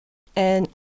 And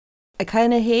I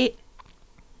kind of hate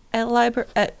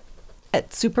at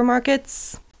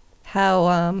supermarkets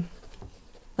how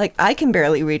like I can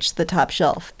barely reach the top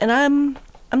shelf, and I'm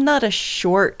not a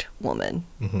short woman.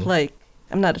 Like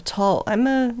I'm not a tall. I'm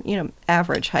a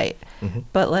average height.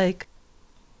 But like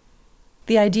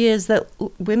the idea is that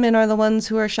women are the ones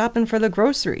who are shopping for the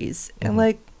groceries, and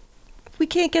like if we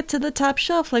can't get to the top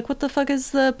shelf, like what the fuck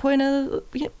is the point of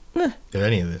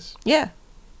Any of this? yeah,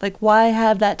 like why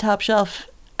have that top shelf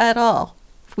at all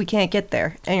if we can't get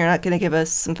there? And you're not gonna give us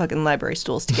some fucking library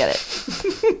stools to get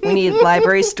it. We need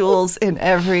library stools in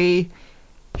every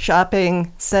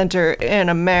shopping center in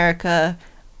America.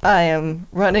 I am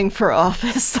running for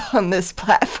office on this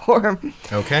platform.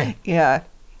 Okay. Yeah,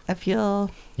 I feel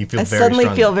You feel I very suddenly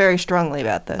strongly. feel very strongly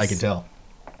about this. I can tell.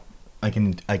 I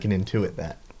can intuit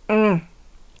that.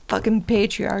 Fucking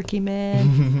patriarchy, man.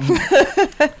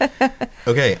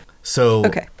 Okay. So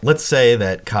Okay. let's say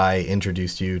that Kai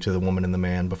introduced you to the woman and the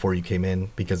man before you came in,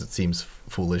 because it seems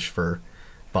foolish for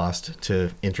Bost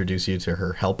to introduce you to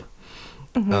her help.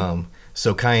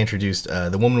 So Kai introduced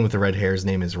the woman with the red hair's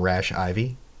name is Rash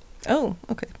Ivy. Oh,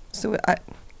 okay. So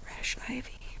Rash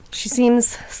Ivy. She seems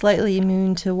slightly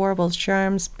immune to Warble's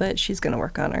charms, but she's gonna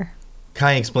work on her.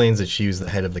 Kai explains that she was the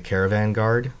head of the caravan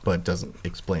guard, but doesn't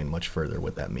explain much further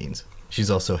what that means. She's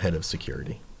also head of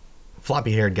security.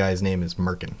 Floppy-haired guy's name is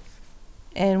Merkin.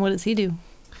 And what does he do?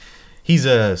 He's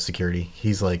a security.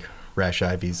 He's like Rash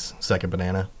Ivy's second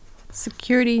banana.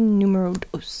 Security numero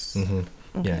dos.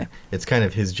 Okay. Yeah, it's kind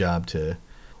of his job to,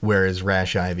 whereas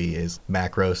Rash Ivy is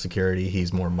macro security,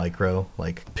 he's more micro,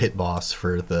 like pit boss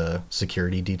for the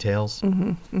security details.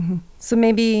 So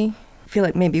maybe I feel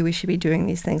like maybe we should be doing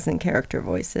these things in character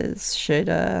voices. Should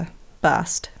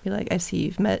Bast be like, I see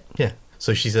you've met. Yeah.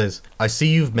 So she says, I see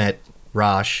you've met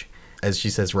Rash. As she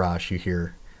says Rash, you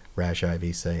hear Rash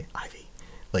Ivy say Ivy,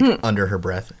 like under her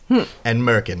breath. And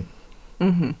Merkin.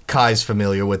 Kai's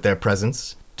familiar with their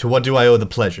presence. To what do I owe the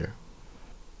pleasure?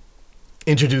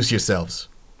 Introduce yourselves.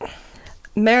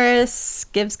 Maris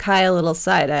gives Kai a little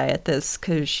side eye at this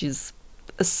because she's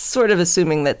sort of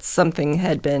assuming that something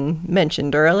had been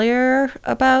mentioned earlier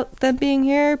about them being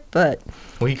here, but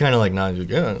Well, he kind of like nods, like,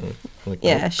 yeah. Like,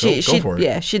 yeah, go for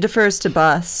it. she defers to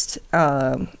Bast,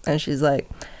 and she's like,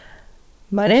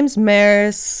 "My name's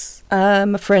Maris.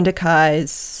 I'm a friend of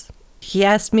Kai's. He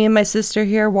asked me and my sister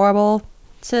here, Warble,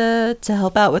 to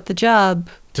help out with the job.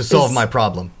 To solve my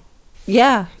problem.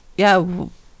 Yeah,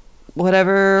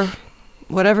 whatever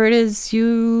it is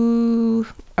you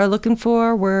are looking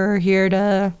for, we're here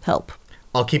to help.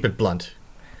 I'll keep it blunt.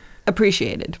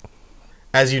 Appreciated."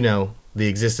 As you know, the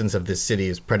existence of this city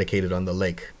is predicated on the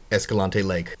lake, Escalante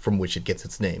Lake, from which it gets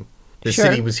its name. The Sure.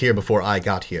 city was here before I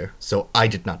got here, so I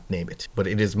did not name it, but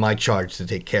it is my charge to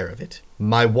take care of it.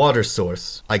 My water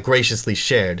source I graciously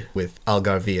shared with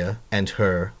Algarvia and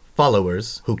her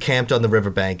followers, who camped on the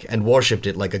riverbank and worshipped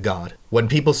it like a god. When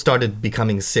people started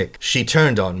becoming sick, she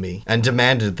turned on me and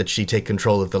demanded that she take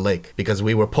control of the lake because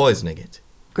we were poisoning it.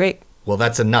 Great. Well,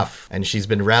 that's enough, and she's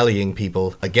been rallying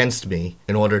people against me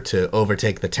in order to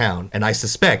overtake the town, and I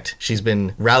suspect she's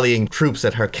been rallying troops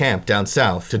at her camp down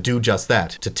south to do just that,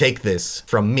 to take this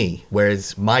from me,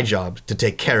 whereas my job to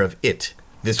take care of it.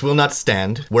 This will not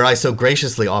stand. Were I so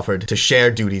graciously offered to share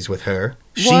duties with her,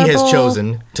 she has Warble.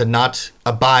 chosen to not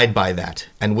abide by that,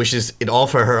 and wishes it all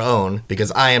for her own,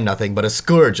 because I am nothing but a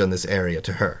scourge on this area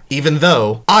to her. Even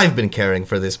though I've been caring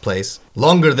for this place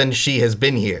longer than she has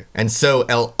been here, and so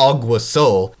El Agua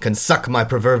Soul can suck my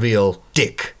proverbial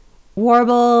dick.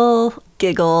 Warble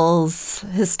giggles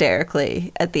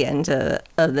hysterically at the end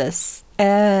of this.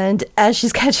 And as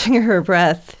she's catching her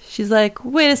breath, she's like,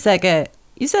 wait a second.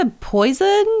 You said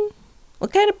poison?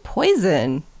 What kind of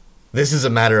poison? This is a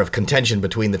matter of contention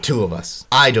between the two of us.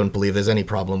 I don't believe there's any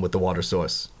problem with the water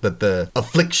source, but the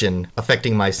affliction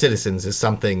affecting my citizens is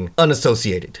something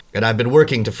unassociated, and I've been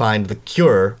working to find the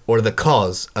cure or the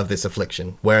cause of this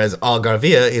affliction, whereas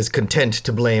Algarvia is content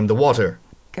to blame the water.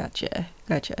 Gotcha.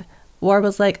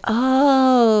 Warble's like,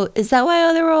 oh, is that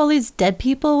why there were all these dead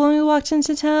people when we walked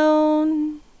into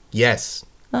town? Yes,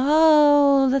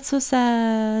 Oh, that's so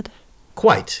sad.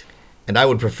 quite. And I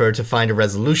would prefer to find a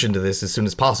resolution to this as soon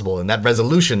as possible, and that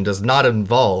resolution does not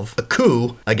involve a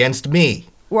coup against me.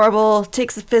 Warble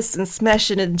takes a fist and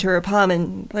smashes it into her palm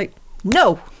and like,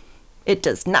 no, it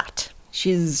does not.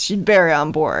 She's very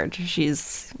on board.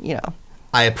 She's,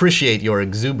 I appreciate your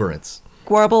exuberance.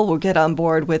 Warble will get on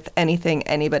board with anything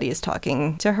anybody is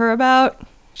talking to her about.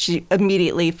 She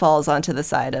immediately falls onto the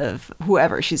side of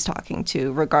whoever she's talking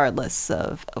to, regardless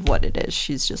of what it is.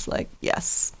 She's just like,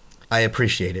 yes. I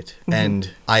appreciate it,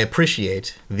 and I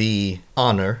appreciate the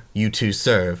honor you two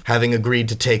serve, having agreed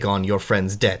to take on your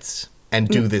friend's debts and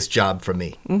do this job for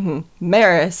me.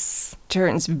 Maris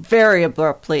turns very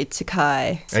abruptly to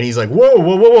Kai. And he's like,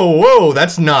 whoa,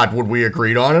 that's not what we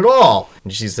agreed on at all.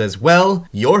 And she says, well,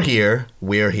 you're here,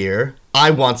 we're here,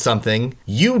 I want something,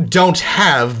 you don't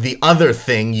have the other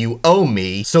thing you owe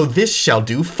me, so this shall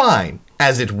do fine,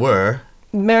 as it were.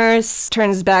 Maris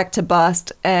turns back to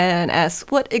Bast and asks,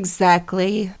 what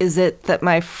exactly is it that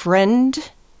my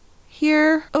friend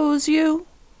here owes you?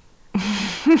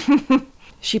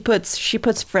 She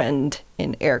puts friend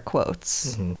in air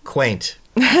quotes. Quaint.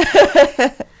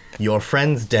 Your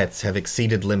friend's debts have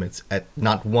exceeded limits at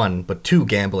not one, but 2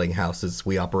 gambling houses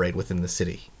we operate within the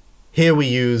city. Here we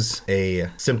use a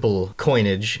simple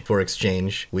coinage for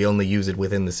exchange. We only use it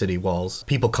within the city walls.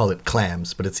 People call it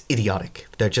clams, but it's idiotic.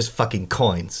 They're just fucking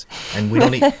coins. And we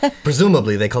don't eat...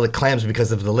 Presumably they call it clams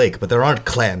because of the lake, but there aren't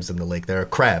clams in the lake. There are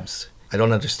crabs. I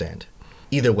don't understand.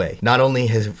 Either way, not only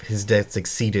have his debts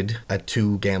exceeded at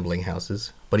 2 gambling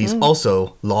houses, but he's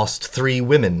also lost 3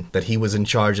 women that he was in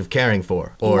charge of caring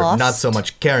for. Or Lost? not so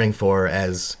much caring for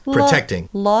as protecting.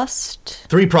 Lost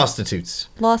 3 prostitutes.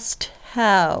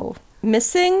 how?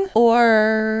 Missing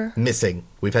or... Missing.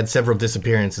 We've had several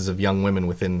disappearances of young women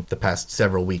within the past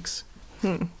several weeks.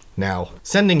 Now,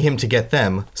 sending him to get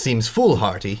them seems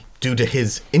foolhardy due to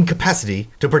his incapacity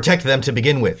to protect them to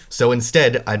begin with. So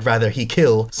instead, I'd rather he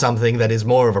kill something that is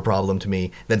more of a problem to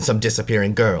me than some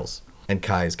disappearing girls. And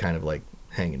Kai's kind of like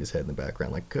hanging his head in the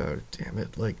background like, God damn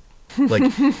it, like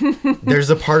there's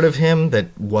a part of him that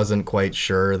wasn't quite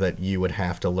sure that you would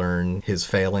have to learn his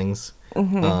failings.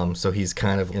 So he's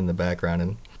kind of in the background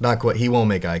and not quite, he won't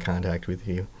make eye contact with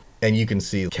you. And you can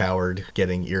see Coward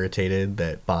getting irritated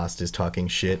that Bast is talking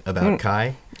shit about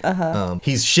Kai.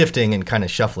 He's shifting and kind of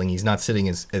shuffling. He's not sitting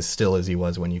as still as he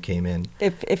was when you came in.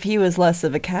 If he was less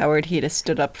of a coward, he'd have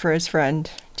stood up for his friend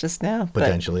just now.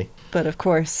 Potentially. But of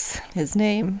course, his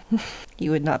name, he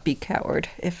would not be coward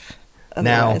if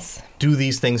Now, otherwise. do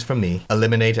these things for me.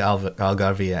 Eliminate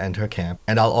Algarvia and her camp,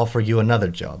 and I'll offer you another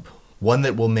job. One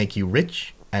that will make you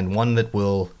rich, and one that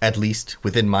will, at least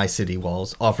within my city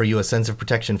walls, offer you a sense of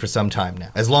protection for some time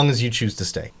now, as long as you choose to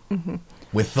stay.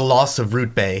 With the loss of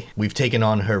Root Bay, we've taken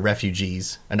on her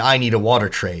refugees, and I need a water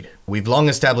trade. We've long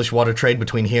established water trade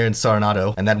between here and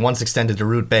Saronado, and that once extended to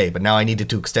Root Bay, but now I need it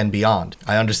to extend beyond.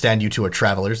 I understand you two are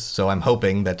travelers, so I'm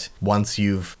hoping that once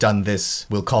you've done this,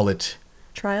 we'll call this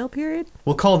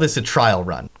a trial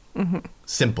run.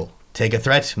 Simple. Take a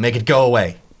threat, make it go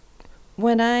away.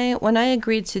 When I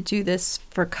agreed to do this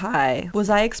for Kai, was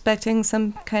I expecting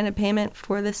some kind of payment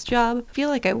for this job? I feel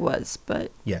like I was,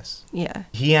 but Yes. yeah.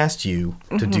 He asked you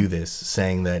to do this,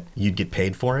 saying that you'd get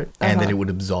paid for it, and that it would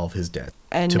absolve his debt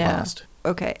to Bast.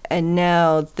 Okay, and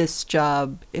now this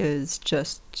job is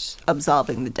just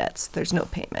absolving the debts. There's no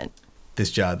payment. This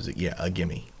job's, a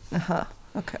gimme.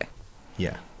 Okay.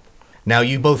 Yeah. Now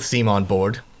you both seem on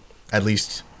board, at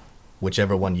least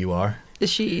whichever one you are. Is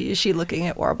she looking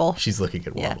at Warble? She's looking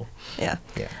at Warble. Yeah.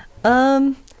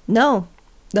 Yeah. No.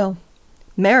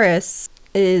 Maris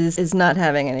is not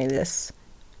having any of this.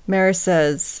 Maris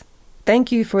says,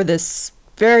 "Thank you for this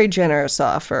very generous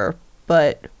offer,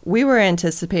 but we were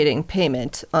anticipating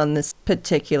payment on this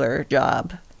particular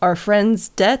job. our friends'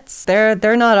 debts, they're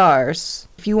not ours.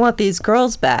 If you want these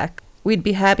girls back, we'd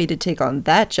be happy to take on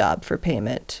that job for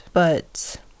payment.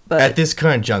 But At this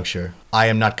current juncture, I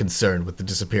am not concerned with the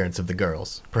disappearance of the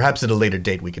girls. Perhaps at a later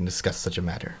date we can discuss such a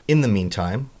matter. In the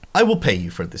meantime, I will pay you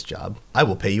for this job. I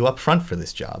will pay you up front for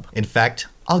this job. In fact,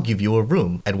 I'll give you a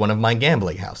room at one of my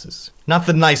gambling houses. Not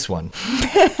the nice one.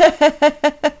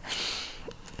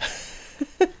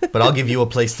 But I'll give you a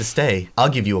place to stay. I'll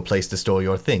give you a place to store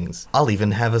your things. I'll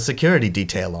even have a security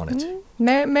detail on it.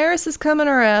 Maris is coming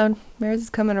around. Maris is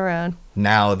coming around.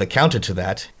 Now, the counter to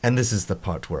that, and this is the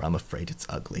part where I'm afraid it's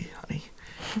ugly, honey.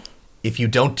 If you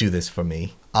don't do this for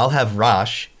me, I'll have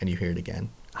Rosh, and you hear it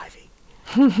again,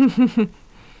 Ivy.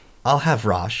 I'll have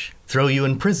Rosh throw you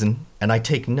in prison, and I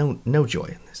take no joy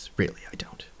in this. Really, I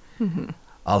don't.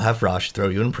 I'll have Rosh throw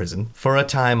you in prison for a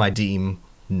time I deem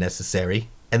necessary.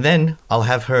 And then I'll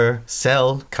have her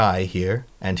sell Kai here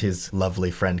and his lovely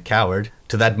friend Coward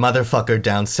to that motherfucker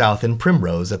down south in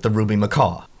Primrose at the Ruby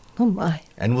Macaw. Oh my.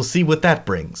 And we'll see what that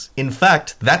brings. In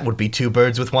fact, that would be 2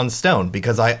 birds with 1 stone,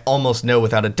 because I almost know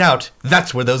without a doubt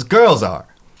that's where those girls are.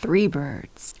 3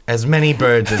 birds. As many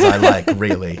birds as I like,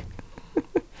 really.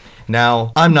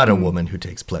 Now, I'm not a woman who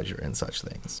takes pleasure in such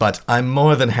things, but I'm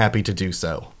more than happy to do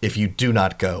so if you do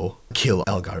not go kill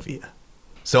Algarvia.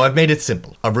 So I've made it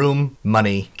simple. A room,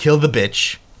 money, kill the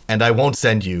bitch, and I won't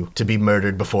send you to be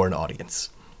murdered before an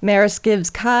audience. Maris gives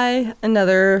Kai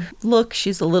another look.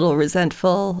 She's a little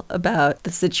resentful about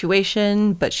the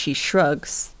situation, but she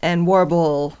shrugs. And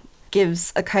Warble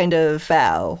gives a kind of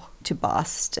bow to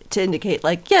Bost to indicate,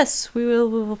 like, yes, we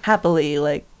will happily,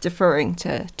 like, deferring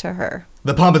to her.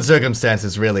 The pomp and circumstance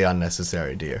is really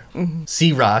unnecessary, dear.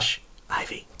 See Rosh,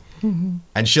 Ivy,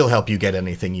 and she'll help you get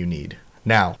anything you need.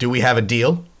 Now, do we have a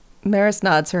deal? Maris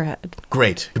nods her head.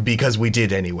 Great, because we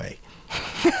did anyway.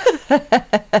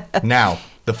 Now,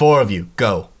 the 4 of you,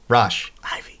 go. Rosh,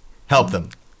 Ivy, help them.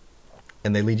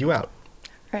 And they lead you out.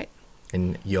 Right.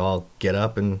 And you all get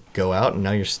up and go out, and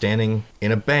now you're standing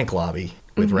in a bank lobby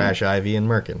with Rash, Ivy, and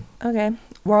Merkin. Okay.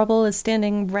 Warble is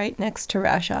standing right next to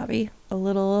Rashavi, a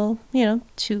little,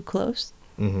 too close.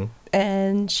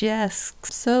 And she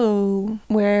asks, so,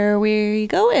 where are we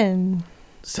going?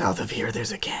 South of here,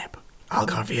 there's a camp.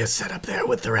 Algarvia's set up there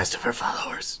with the rest of her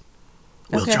followers.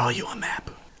 We'll Okay. draw you a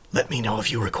map. Let me know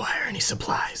if you require any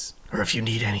supplies, or if you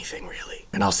need anything, really.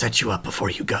 And I'll set you up before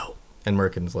you go. And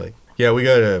Merkin's like, yeah, we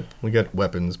got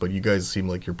weapons, but you guys seem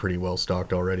like you're pretty well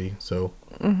stocked already, so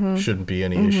shouldn't be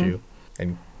any issue.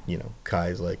 And,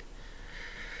 Kai's like,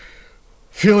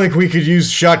 feel like we could use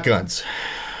shotguns.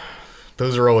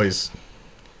 Those are always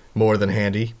more than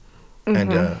handy.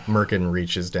 And Merkin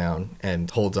reaches down and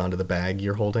holds onto the bag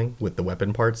you're holding with the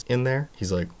weapon parts in there.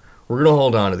 He's like, we're going to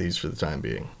hold on to these for the time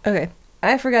being. Okay.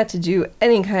 I forgot to do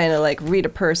any kind of, like, read a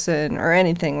person or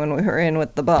anything when we were in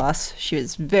with the boss. She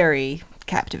was very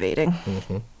captivating.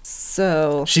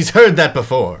 So... She's heard that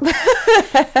before.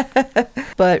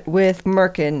 But with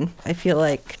Merkin, I feel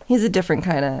like he's a different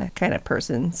kind of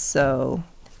person. So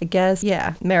I guess,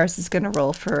 yeah, Maris is going to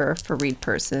roll for read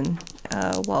person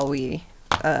while we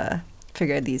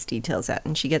figure these details out.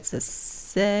 And she gets a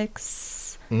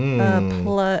 6.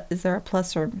 Plus, is there a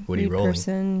plus or What are you read rolling?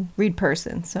 person? Read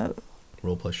person. So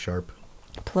Roll plus sharp.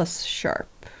 plus sharp.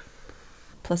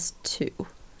 Plus 2.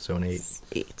 So an 8.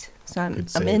 8. So Good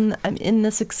I'm save. in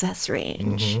the success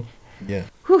range. Yeah.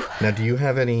 Now, do you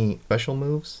have any special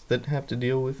moves that have to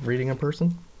deal with reading a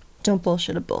person? Don't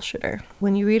bullshit a bullshitter.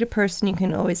 When you read a person, you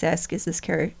can always ask, is this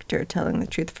character telling the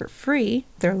truth for free?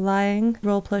 They're lying,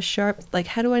 roll plus sharp. Like,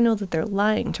 how do I know that they're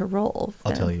lying to roll?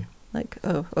 I'll then? tell you. Like,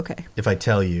 oh, okay. If I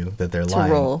tell you that they're To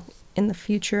lying, roll. In the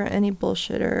future, any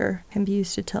bullshitter can be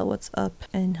used to tell what's up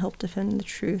and help defend the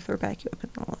truth or back you up in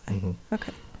the lie.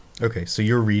 Okay. Okay, so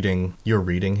you're reading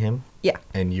him, Yeah.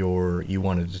 and you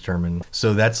want to determine.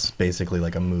 So that's basically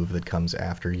like a move that comes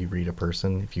after you read a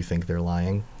person if you think they're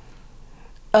lying.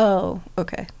 Oh,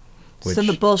 okay. So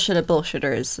the Which-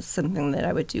 bullshitter is something that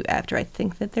I would do after I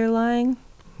think that they're lying?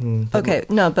 Okay,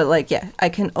 no, but like, yeah, I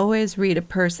can always read a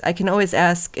person. I can always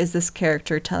ask, is this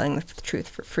character telling the truth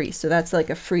for free? So that's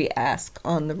like a free ask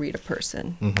on the read a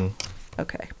person.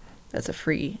 Okay, that's a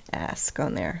free ask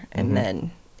on there. And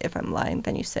then if I'm lying,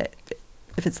 then you say,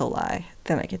 if it's a lie,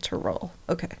 then I get to roll.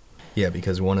 Okay. Yeah,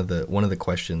 because one of the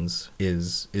questions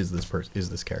is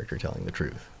this character telling the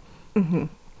truth?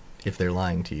 If they're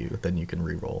lying to you, then you can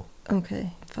re-roll.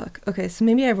 Okay, fuck. Okay, so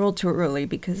maybe I rolled too early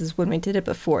because when we did it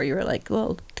before, you were like,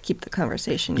 well, to keep the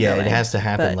conversation Yeah, going. it has to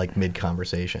happen But- like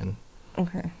mid-conversation.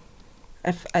 Okay.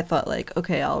 I thought, like,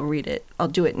 okay, I'll read it. I'll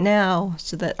do it now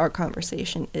so that our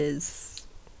conversation is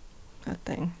a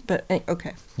thing. But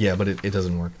okay. Yeah, but it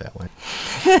doesn't work that way.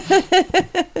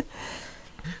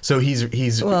 So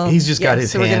he's Well, just got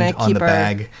his so we're gonna hand on keep the our-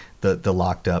 bag, the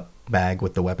locked up bag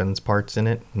with the weapons parts in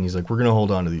it, and he's like, "We're gonna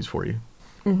hold on to these for you."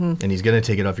 Mm-hmm. And he's gonna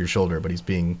take it off your shoulder, but he's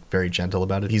being very gentle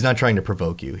about it. He's not trying to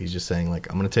provoke you. He's just saying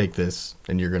like, "I'm gonna take this,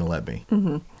 and you're gonna let me."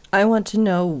 Mm-hmm. I want to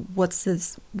know what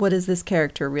is this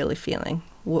character really feeling?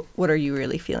 What are you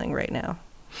really feeling right now?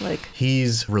 Like,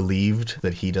 He's relieved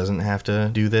that he doesn't have to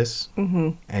do this,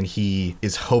 and he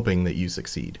is hoping that you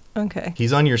succeed. okay.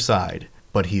 He's on your side,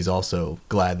 but he's also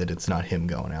glad that it's not him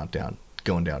going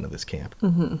down to this camp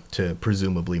to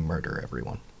presumably murder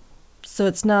everyone. So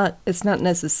it's not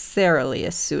necessarily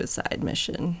a suicide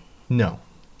mission. No.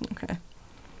 Okay.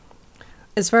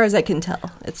 As far as I can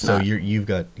tell, it's So not. you've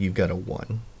got a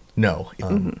 1. No,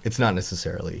 it's not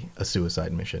necessarily a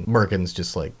suicide mission. Merkin's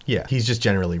just like, yeah, he's just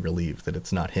generally relieved that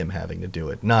it's not him having to do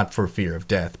it. Not for fear of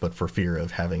death, but for fear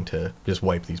of having to just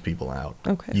wipe these people out.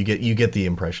 Okay. You get the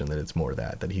impression that it's more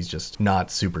that he's just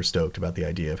not super stoked about the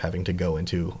idea of having to go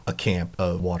into a camp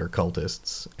of water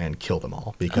cultists and kill them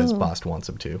all because Bast wants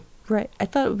him to. Right. I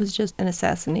thought it was just an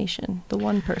assassination. The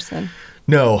one person.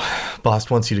 No, Bast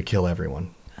wants you to kill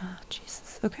everyone Oh,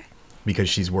 Jesus. Okay. because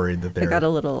she's worried that I they're... got a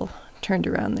little turned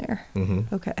around there.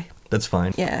 Mhm. Okay. That's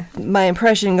fine. Yeah. My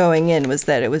impression going in was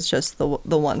that it was just the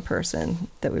one person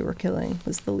that we were killing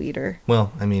was the leader.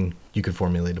 Well, I mean, you could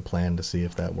formulate a plan to see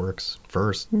if that works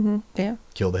first. Yeah.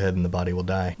 Kill the head and the body will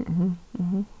die.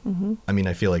 I mean,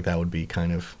 I feel like that would be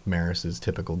kind of Maris's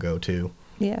typical go-to.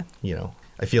 Yeah. You know,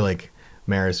 I feel like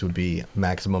Maris would be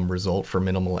maximum result for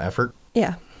minimal effort.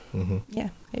 Yeah. hmm Yeah.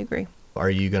 I agree. Are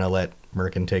you going to let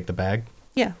Merkin take the bag?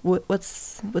 Yeah.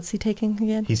 What's he taking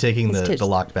again? He's taking He's the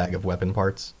locked bag of weapon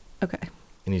parts, Okay.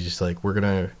 and he's just like, we're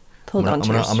going to... Hold on to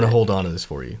your I'm gonna strip. hold on to this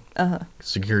for you. Uh-huh.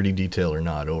 Security detail or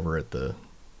not, over at the...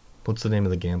 What's the name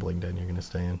of the gambling den you're going to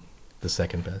stay in? The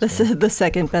second best. This one. is the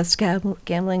second best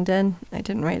gambling den. I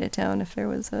didn't write it down if there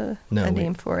was a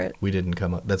name for it. We didn't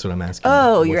come up... That's what I'm asking.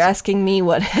 Oh, you're What's- asking me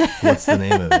what? What's the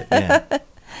name of it?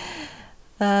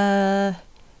 Yeah.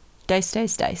 Dice.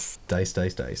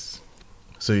 Dice.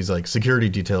 So he's like, security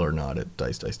detail or not at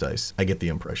Dice. I get the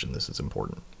impression this is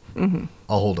important. Mm-hmm.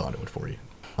 I'll hold on to it for you.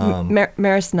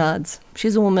 Maris nods.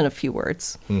 She's a woman of few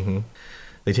words.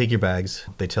 They take your bags.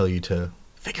 They tell you to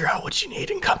figure out what you need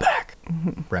and come back.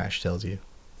 Rash tells you,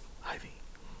 Ivy.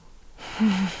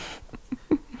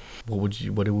 What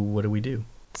do we do?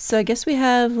 So I guess we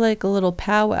have like a little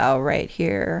powwow right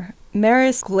here.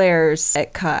 Maris glares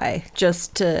at Kai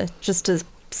just to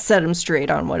set him straight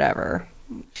on whatever.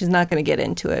 She's not going to get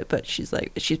into it, but she's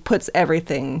like, she puts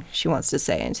everything she wants to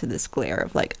say into this glare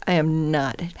of like, I am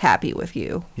not happy with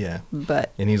you. Yeah.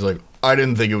 But And he's like, I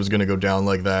didn't think it was going to go down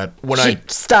like that. When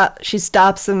she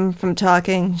stops him from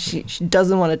talking. She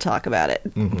doesn't want to talk about it.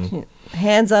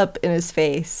 Hands up in his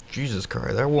face. Jesus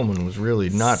Christ, that woman was really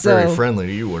not So- very friendly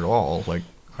to you at all. Like,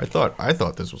 I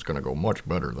thought this was going to go much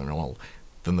better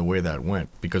than the way that went.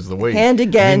 Because the way... Hand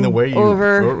again the way you,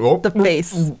 over the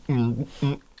face.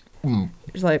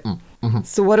 She's like,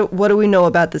 so what do we know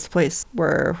about this place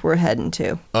we're heading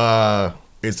to?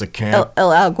 It's a camp. El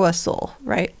Alguacil,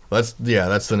 right? That's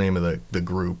the name of the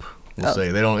group. We'll Oh. say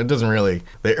it doesn't really.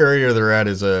 The area they're at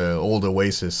is a old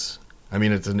oasis. I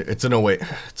mean, it's an oasis.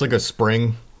 It's like a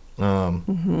spring.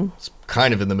 It's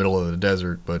kind of in the middle of the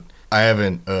desert, but I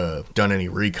haven't done any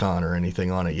recon or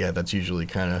anything on it yet. That's usually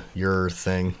kind of your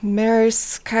thing.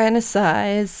 Maris kind of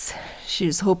sighs.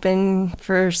 She's hoping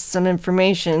for some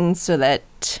information so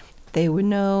that they would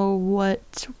know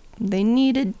what they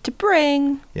needed to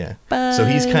bring. Yeah. So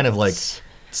he's kind of like But-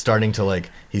 starting to like.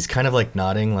 He's kind of like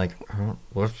nodding, like,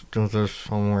 let's do this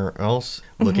somewhere else.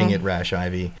 Looking at Rash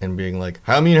Ivy and being like,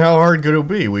 I mean, how hard could it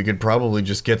be? We could probably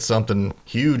just get something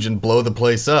huge and blow the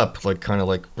place up. Like, kind of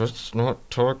like, let's not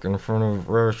talk in front of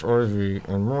Rash Ivy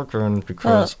and Merkin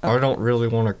because I don't really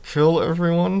want to kill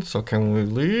everyone. So can we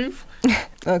leave?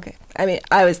 Okay. I mean,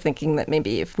 I was thinking that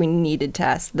maybe if we needed to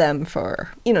ask them for,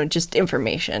 just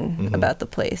information about the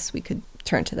place, we could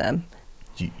turn to them.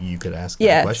 You could ask them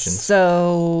Yeah, questions.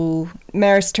 so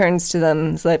Maris turns to them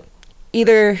and is like,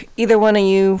 either one of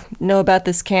you know about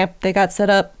this camp they got set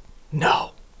up?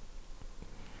 No.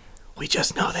 We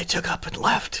just know they took up and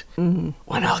left when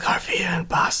Algarvia and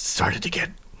Bast started to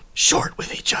get short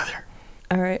with each other.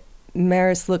 All right.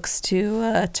 Maris looks to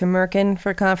Merkin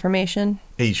for confirmation.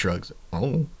 He shrugs.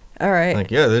 Oh. All right.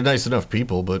 Like, yeah, they're nice enough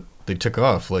people, but they took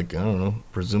off. Like, I don't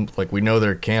know. Like, we know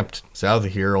they're camped south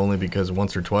of here only because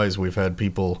once or twice we've had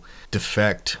people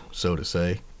defect, so to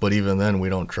say. But even then, we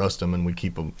don't trust them and we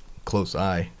keep a close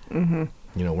eye.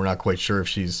 we're not quite sure if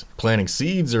she's planting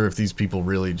seeds or if these people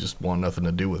really just want nothing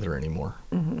to do with her anymore.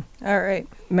 All right.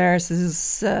 Maris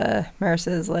is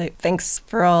like, thanks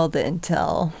for all the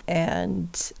intel,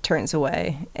 and turns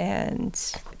away and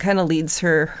kind of leads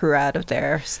her out of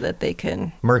there so that they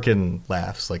can. Merkin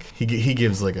laughs, like he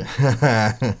gives like a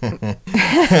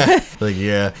like,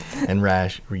 yeah, and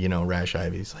Rash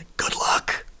Ivy's like, good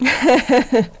luck.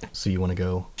 So you want to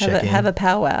go check in? Have a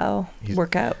powwow.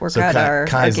 Work out our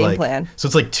Kai's game like, plan. So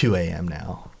it's like 2 a.m.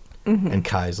 now. And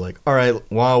Kai's like, all right,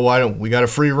 well, why don't we got a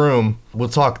free room? We'll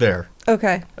talk there.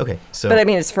 Okay. So But I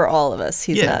mean, it's for all of us.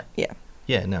 He's not. Yeah.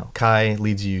 Yeah, no. Kai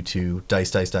leads you to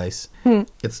Dice.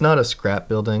 It's not a scrap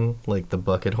building like the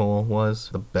bucket hole was,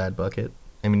 the bad bucket.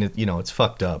 I mean, it's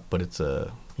fucked up, but it's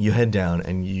a... You head down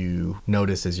and you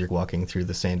notice as you're walking through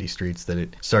the sandy streets that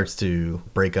it starts to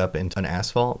break up into an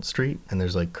asphalt street, and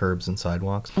there's like curbs and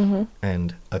sidewalks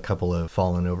and a couple of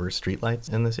fallen over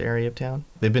streetlights in this area of town.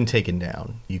 They've been taken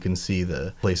down. You can see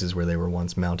the places where they were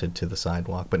once mounted to the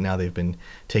sidewalk, but now they've been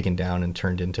taken down and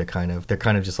turned into they're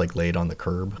kind of just like laid on the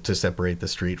curb to separate the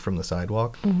street from the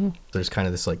sidewalk. There's kind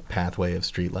of this like pathway of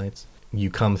streetlights.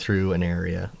 You come through an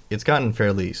area. It's gotten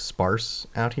fairly sparse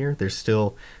out here. There's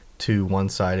still... To one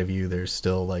side of you, there's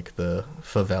still like the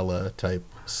favela type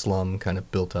slum kind of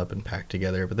built up and packed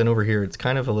together. But then over here, it's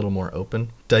kind of a little more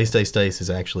open. Dice is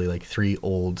actually like 3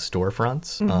 old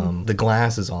storefronts. The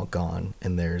glass is all gone,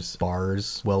 and there's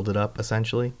bars welded up,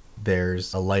 essentially.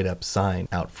 There's a light up sign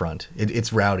out front.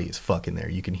 It's rowdy as fuck in there.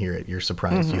 You can hear it. You're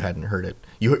surprised you hadn't heard it.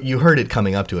 You heard it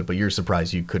coming up to it, but you're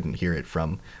surprised you couldn't hear it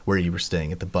from where you were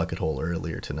staying at the bucket hole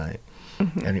earlier tonight.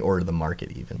 Or the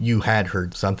market even. You had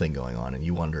heard something going on, and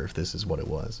you wonder if this is what it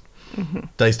was.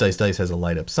 Dice has a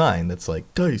light up sign that's like,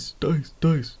 dice,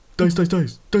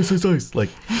 like,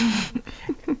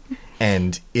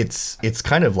 and it's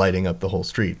kind of lighting up the whole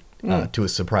street to a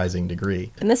surprising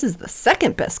degree. And this is the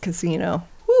second best casino.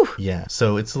 Yeah,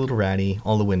 so it's a little ratty.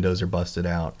 All the windows are busted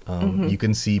out. You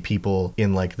can see people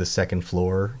in like the second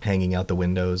floor hanging out the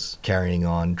windows, carrying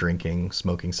on, drinking,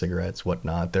 smoking cigarettes,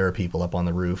 whatnot. There are people up on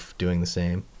the roof doing the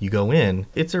same. You go in,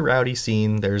 it's a rowdy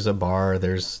scene. There's a bar,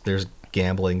 there's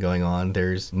gambling going on.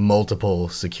 There's multiple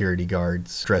security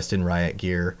guards dressed in riot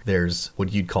gear. There's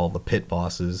what you'd call the pit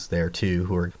bosses there too,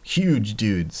 who are huge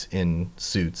dudes in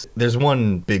suits. There's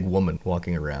one big woman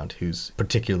walking around who's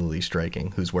particularly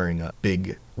striking, who's wearing a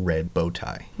big red bow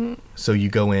tie. So you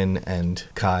go in and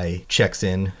Kai checks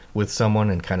in with someone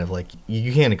and kind of like,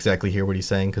 you can't exactly hear what he's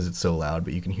saying because it's so loud,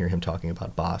 but you can hear him talking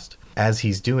about Bast. As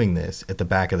he's doing this, at the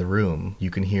back of the room, you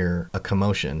can hear a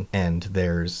commotion, and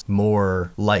there's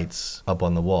more lights up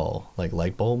on the wall, like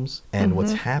light bulbs. And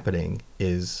what's happening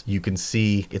is you can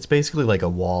see it's basically like a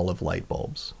wall of light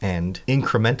bulbs, and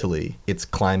incrementally it's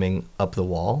climbing up the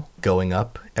wall, going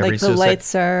up every like the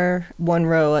lights are one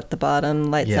row at the bottom,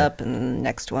 lights up, and then the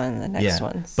next one, and the next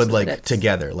one. But like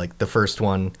together, like the first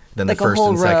one, then like the first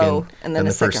and second, and then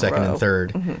the first, second, row. and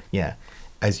third. Yeah.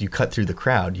 As you cut through the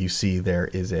crowd, you see there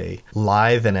is a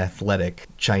lithe and athletic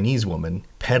Chinese woman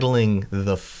pedaling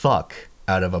the fuck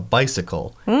out of a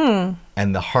bicycle.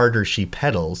 And the harder she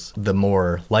pedals, the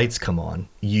more lights come on.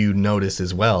 You notice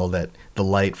as well that the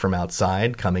light from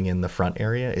outside coming in the front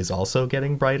area is also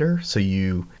getting brighter. So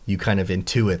you kind of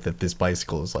intuit that this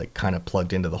bicycle is like kind of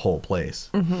plugged into the whole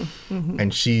place.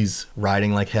 And she's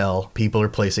riding like hell. People are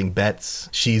placing bets.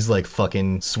 She's like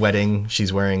fucking sweating.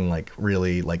 She's wearing like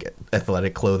really like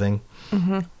athletic clothing.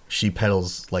 She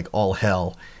pedals like all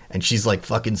hell. And she's like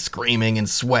fucking screaming and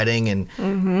sweating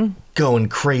and going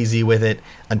crazy with it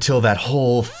until that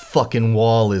whole fucking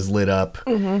wall is lit up.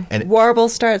 And Warble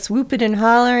starts whooping and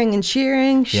hollering and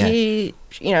cheering. She,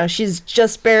 she's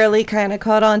just barely kind of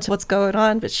caught on to what's going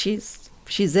on, but she's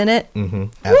in it. Absolutely.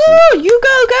 Woo! You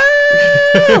go,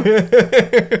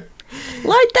 girl!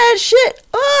 Light that shit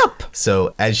up!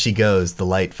 So as she goes, the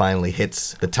light finally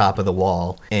hits the top of the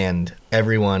wall, and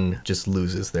everyone just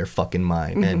loses their fucking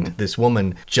mind. And this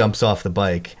woman jumps off the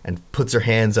bike and puts her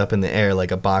hands up in the air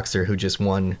like a boxer who just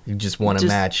won a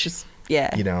match.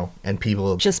 And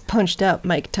people just punched out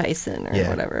Mike Tyson or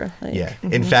whatever.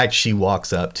 In fact, she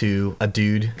walks up to a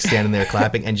dude standing there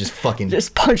clapping and just fucking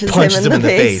punches him in the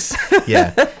face.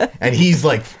 And he's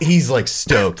like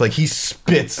stoked. Like he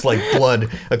spits like blood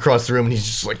across the room, and he's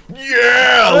just like,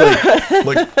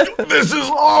 like this is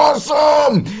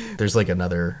awesome. There's like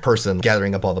another person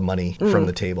gathering up all the money from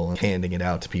the table and handing it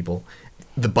out to people.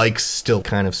 The bike's still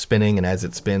kind of spinning, and as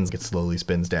it spins, it slowly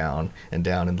spins down, and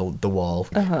the wall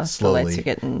slowly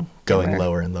going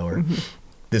lower and lower.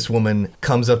 This woman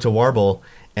comes up to Warble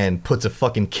and puts a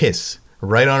fucking kiss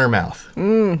right on her mouth.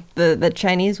 The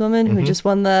Chinese woman who just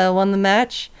won the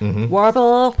match.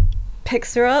 Warble,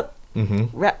 picks her up,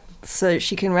 so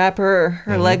she can wrap her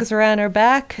legs around her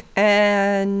back,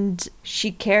 and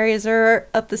she carries her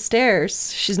up the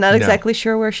stairs. She's not exactly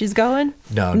sure where she's going.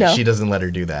 No, she doesn't let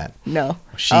her do that. No.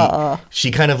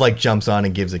 She kind of like jumps on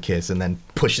and gives a kiss and then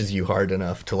pushes you hard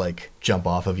enough to like jump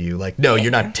off of you. Like, no,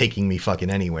 you're not taking me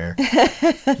fucking anywhere.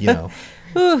 You know.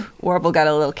 Ooh, Warble got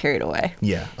a little carried away.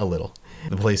 Yeah, a little.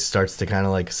 The place starts to kind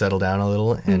of like settle down a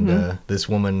little, and this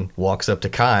woman walks up to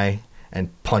Kai and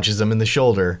punches him in the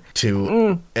shoulder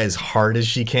as hard as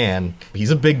she can. He's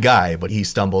a big guy, but he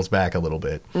stumbles back a little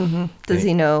bit. Does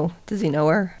he know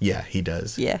her? Yeah, he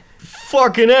does. Yeah.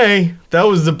 Fucking A, that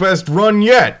was the best run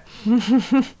yet.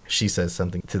 She says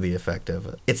something to the effect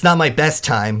of, "It's not my best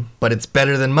time, but it's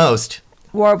better than most."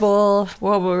 Warble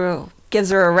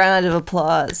gives her a round of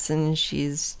applause, and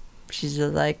she's just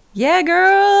like, "Yeah,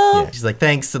 girl." Yeah, she's like,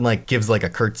 "Thanks," and like gives like a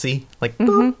curtsy, like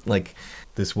boop. Like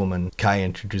this woman, Kai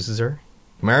introduces her.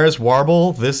 Maris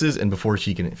Warble, this is... And before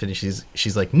she can finish,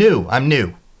 she's like, "New, I'm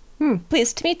new."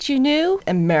 Pleased to meet you, New.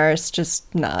 And Maris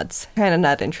just nods. Kind of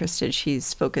not interested.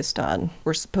 She's focused on,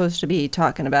 we're supposed to be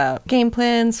talking about game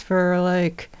plans for,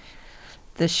 like,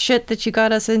 the shit that you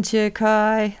got us into,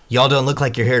 Kai. "Y'all don't look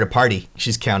like you're here to party."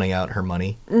 She's counting out her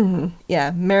money.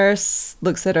 Yeah, Maris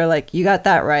looks at her like, "You got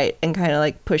that right," and kind of,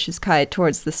 like, pushes Kai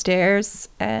towards the stairs,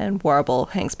 and Warble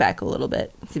hangs back a little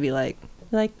bit to be like,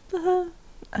 I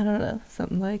don't know,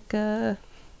 something like,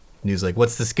 New's like,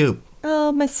 "What's the scoop?"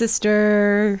 "Oh, my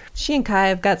sister, she and Kai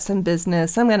have got some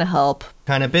business. I'm gonna help."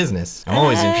 "Kind of business?" "I'm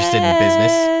always interested in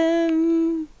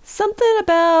business." Something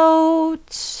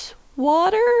about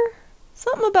water?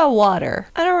 Something about water.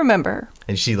 I don't remember.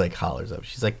 And she like hollers up.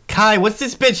 She's like, "Kai, what's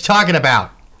this bitch talking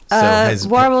about?" So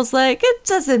Warble's like, "It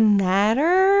doesn't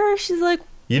matter." She's like,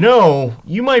 You know,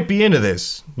 you might be into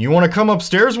this. You want to come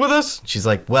upstairs with us? she's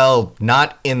like, "Well,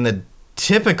 not in the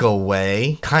typical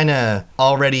way. Kind of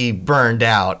already burned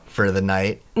out for the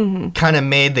night. Kind of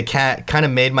made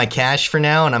my cash for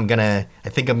now, and I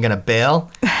think I'm gonna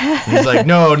bail." And he's like,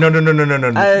 no.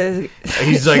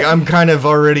 He's like, I'm kind of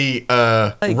already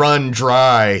run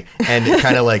dry. And it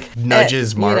kind of like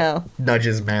nudges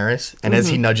nudges Maris. And as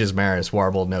he nudges Maris,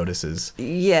 Warble notices.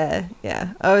 Yeah.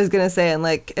 I was gonna say,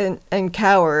 and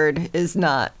Coward is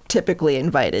not typically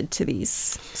invited to these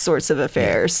sorts of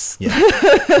affairs.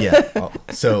 Yeah.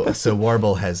 So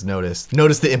Warble has noticed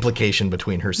the implication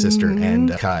between her sister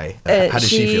and Kai. How does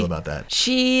she feel about that?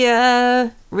 She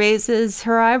raises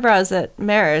her eyebrows at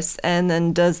Maris and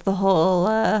then does the whole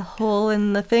hole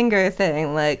in the finger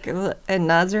thing, like, and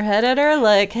nods her head at her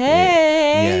like,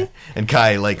 "Hey." Yeah. And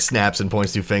Kai like snaps and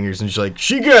points two fingers, and she's like,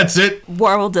 she gets it.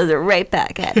 Warble does it right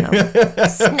back at him.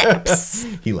 Snaps.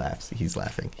 He laughs. He's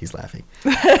laughing.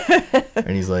 And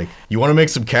he's like, you want to make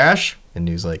some cash? And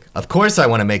New's like, "Of course I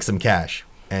want to make some cash."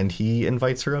 And he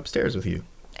invites her upstairs with you.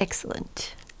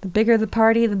 Excellent. The bigger the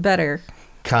party, the better.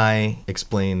 Kai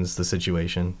explains the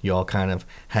situation. You all kind of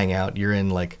hang out. You're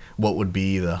in like what would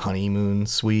be the honeymoon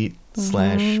suite /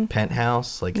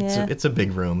 penthouse. Like it's a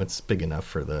big room. It's big enough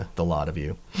for the lot of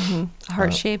you.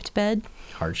 Heart-shaped bed.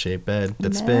 Heart-shaped bed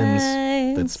that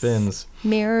Nice. spins.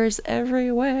 Mirrors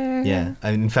everywhere. Yeah.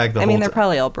 In fact, they're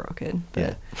probably all broken.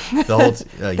 Yeah. But The whole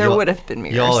there would have been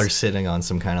mirrors. Y'all are sitting on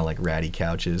some kind of like ratty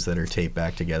couches that are taped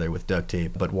back together with duct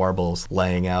tape, but Warble's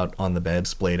laying out on the bed,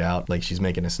 splayed out like she's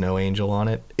making a snow angel on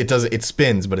it. It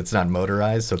spins, but it's not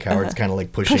motorized, so Coward's kind of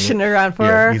like pushing it around for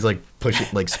her. He's like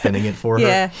spinning it for her.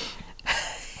 Yeah.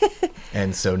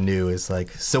 And so New is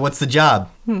like, "So what's the job?"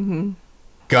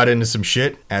 Got into some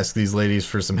shit. Ask these ladies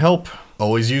for some help.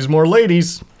 Always use more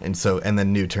ladies. And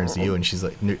then New turns to you, and she's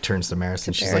like, turns to Maris,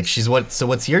 and she's like, "So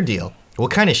what's your deal?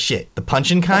 What kind of shit? The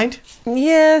punching kind?"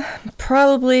 Yeah,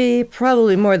 probably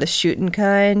more the shooting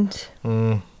kind.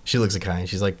 She looks at Kai, and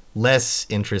she's like, "Less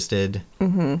interested."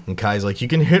 And Kai's like, You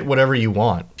can hit whatever you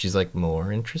want. She's like,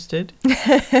 "More interested?"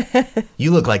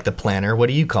 "You look like the planner. What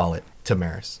do you call it?" To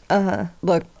Maris.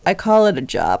 Look, I call it a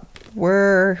job.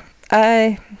 What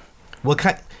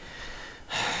kind?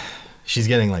 She's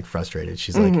getting like frustrated.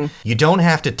 She's like, "You don't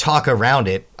have to talk around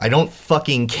it. I don't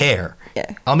fucking care.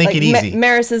 Yeah. I'll make it easy."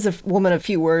 Maris is a woman of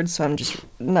few words, so I'm just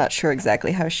not sure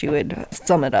exactly how she would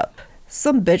sum it up.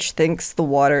 Some bitch thinks the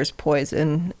water's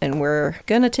poison, and we're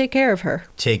gonna take care of her.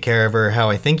 Take care of her how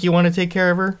I think you want to take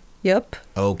care of her? Yep.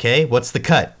 Okay, what's the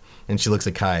cut? And she looks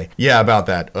at Kai. Yeah, about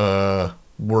that.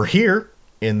 We're here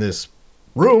in this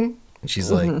room. And she's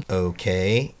like,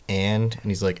 "Okay, and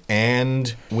he's like,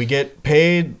 And we get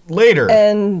paid later.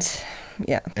 And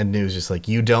yeah. And New's just like,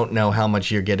 "You don't know how much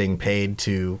you're getting paid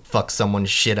to fuck someone's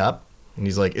shit up?" And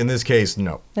he's like, in this case,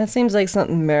 no. That seems like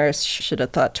something Maris should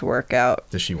have thought to work out.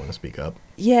 Does she want to speak up?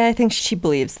 Yeah, I think she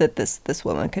believes that this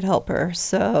woman could help her.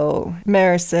 So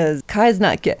Maris says, Kai's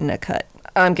not getting a cut.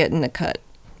 I'm getting a cut.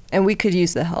 And we could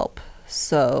use the help.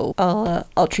 So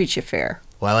I'll treat you fair.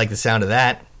 Well, I like the sound of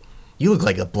that. You look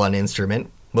like a blunt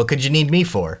instrument. What could you need me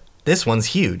for? This one's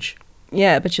huge.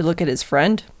 Yeah, but you look at his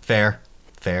friend. Fair.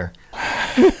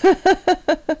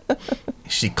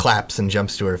 She claps and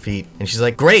jumps to her feet, and she's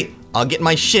like, great, I'll get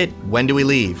my shit. When do we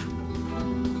leave?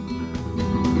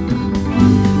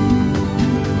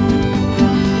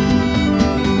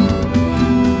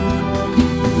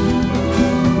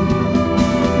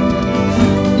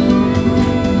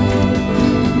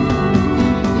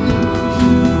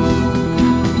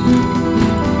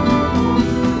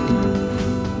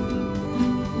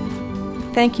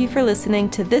 Thank you for listening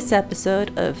to this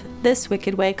episode of This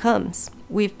Wicked Way Comes.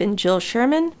 We've been Jill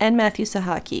Sherman and Matthew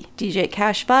Sahaki. DJ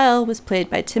Cash Vile was played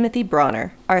by Timothy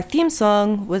Bronner. Our theme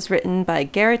song was written by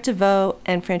Garrett DeVoe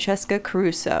and Francesca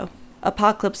Caruso.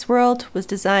 Apocalypse World was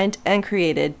designed and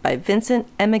created by Vincent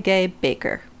Emigay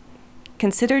Baker.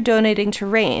 Consider donating to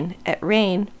RAIN at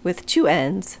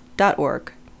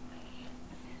rainwith2ns.org.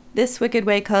 This Wicked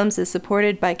Way Comes is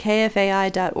supported by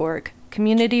KFAI.org.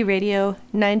 Community Radio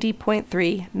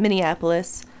 90.3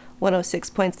 Minneapolis,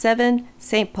 106.7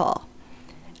 St. Paul.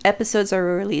 Episodes are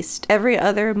released every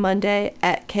other Monday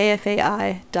at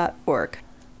kfai.org.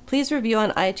 Please review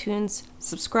on iTunes,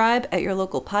 subscribe at your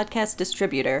local podcast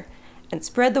distributor, and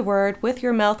spread the word with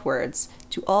your mouth words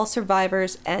to all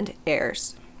survivors and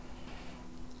heirs.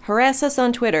 Harass us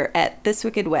on Twitter at This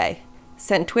Wicked Way.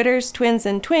 Send Twitters, twins,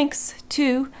 and twinks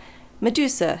to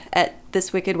Medusa at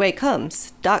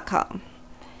thiswickedwaycomes.com.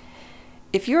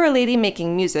 If you're a lady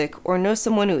making music or know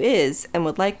someone who is and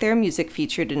would like their music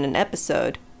featured in an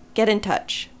episode, get in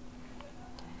touch.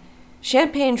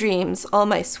 Champagne dreams, all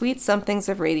my sweet somethings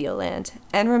of Radioland.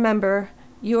 And remember,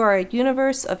 you are a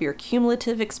universe of your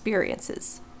cumulative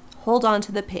experiences. Hold on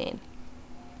to the pain.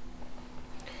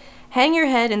 Hang your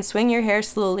head and swing your hair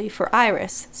slowly for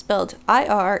Iris, spelled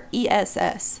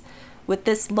IRESS, with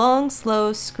this long,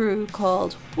 slow screw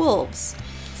called Wolves.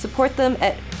 Support them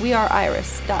at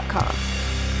weareiris.com.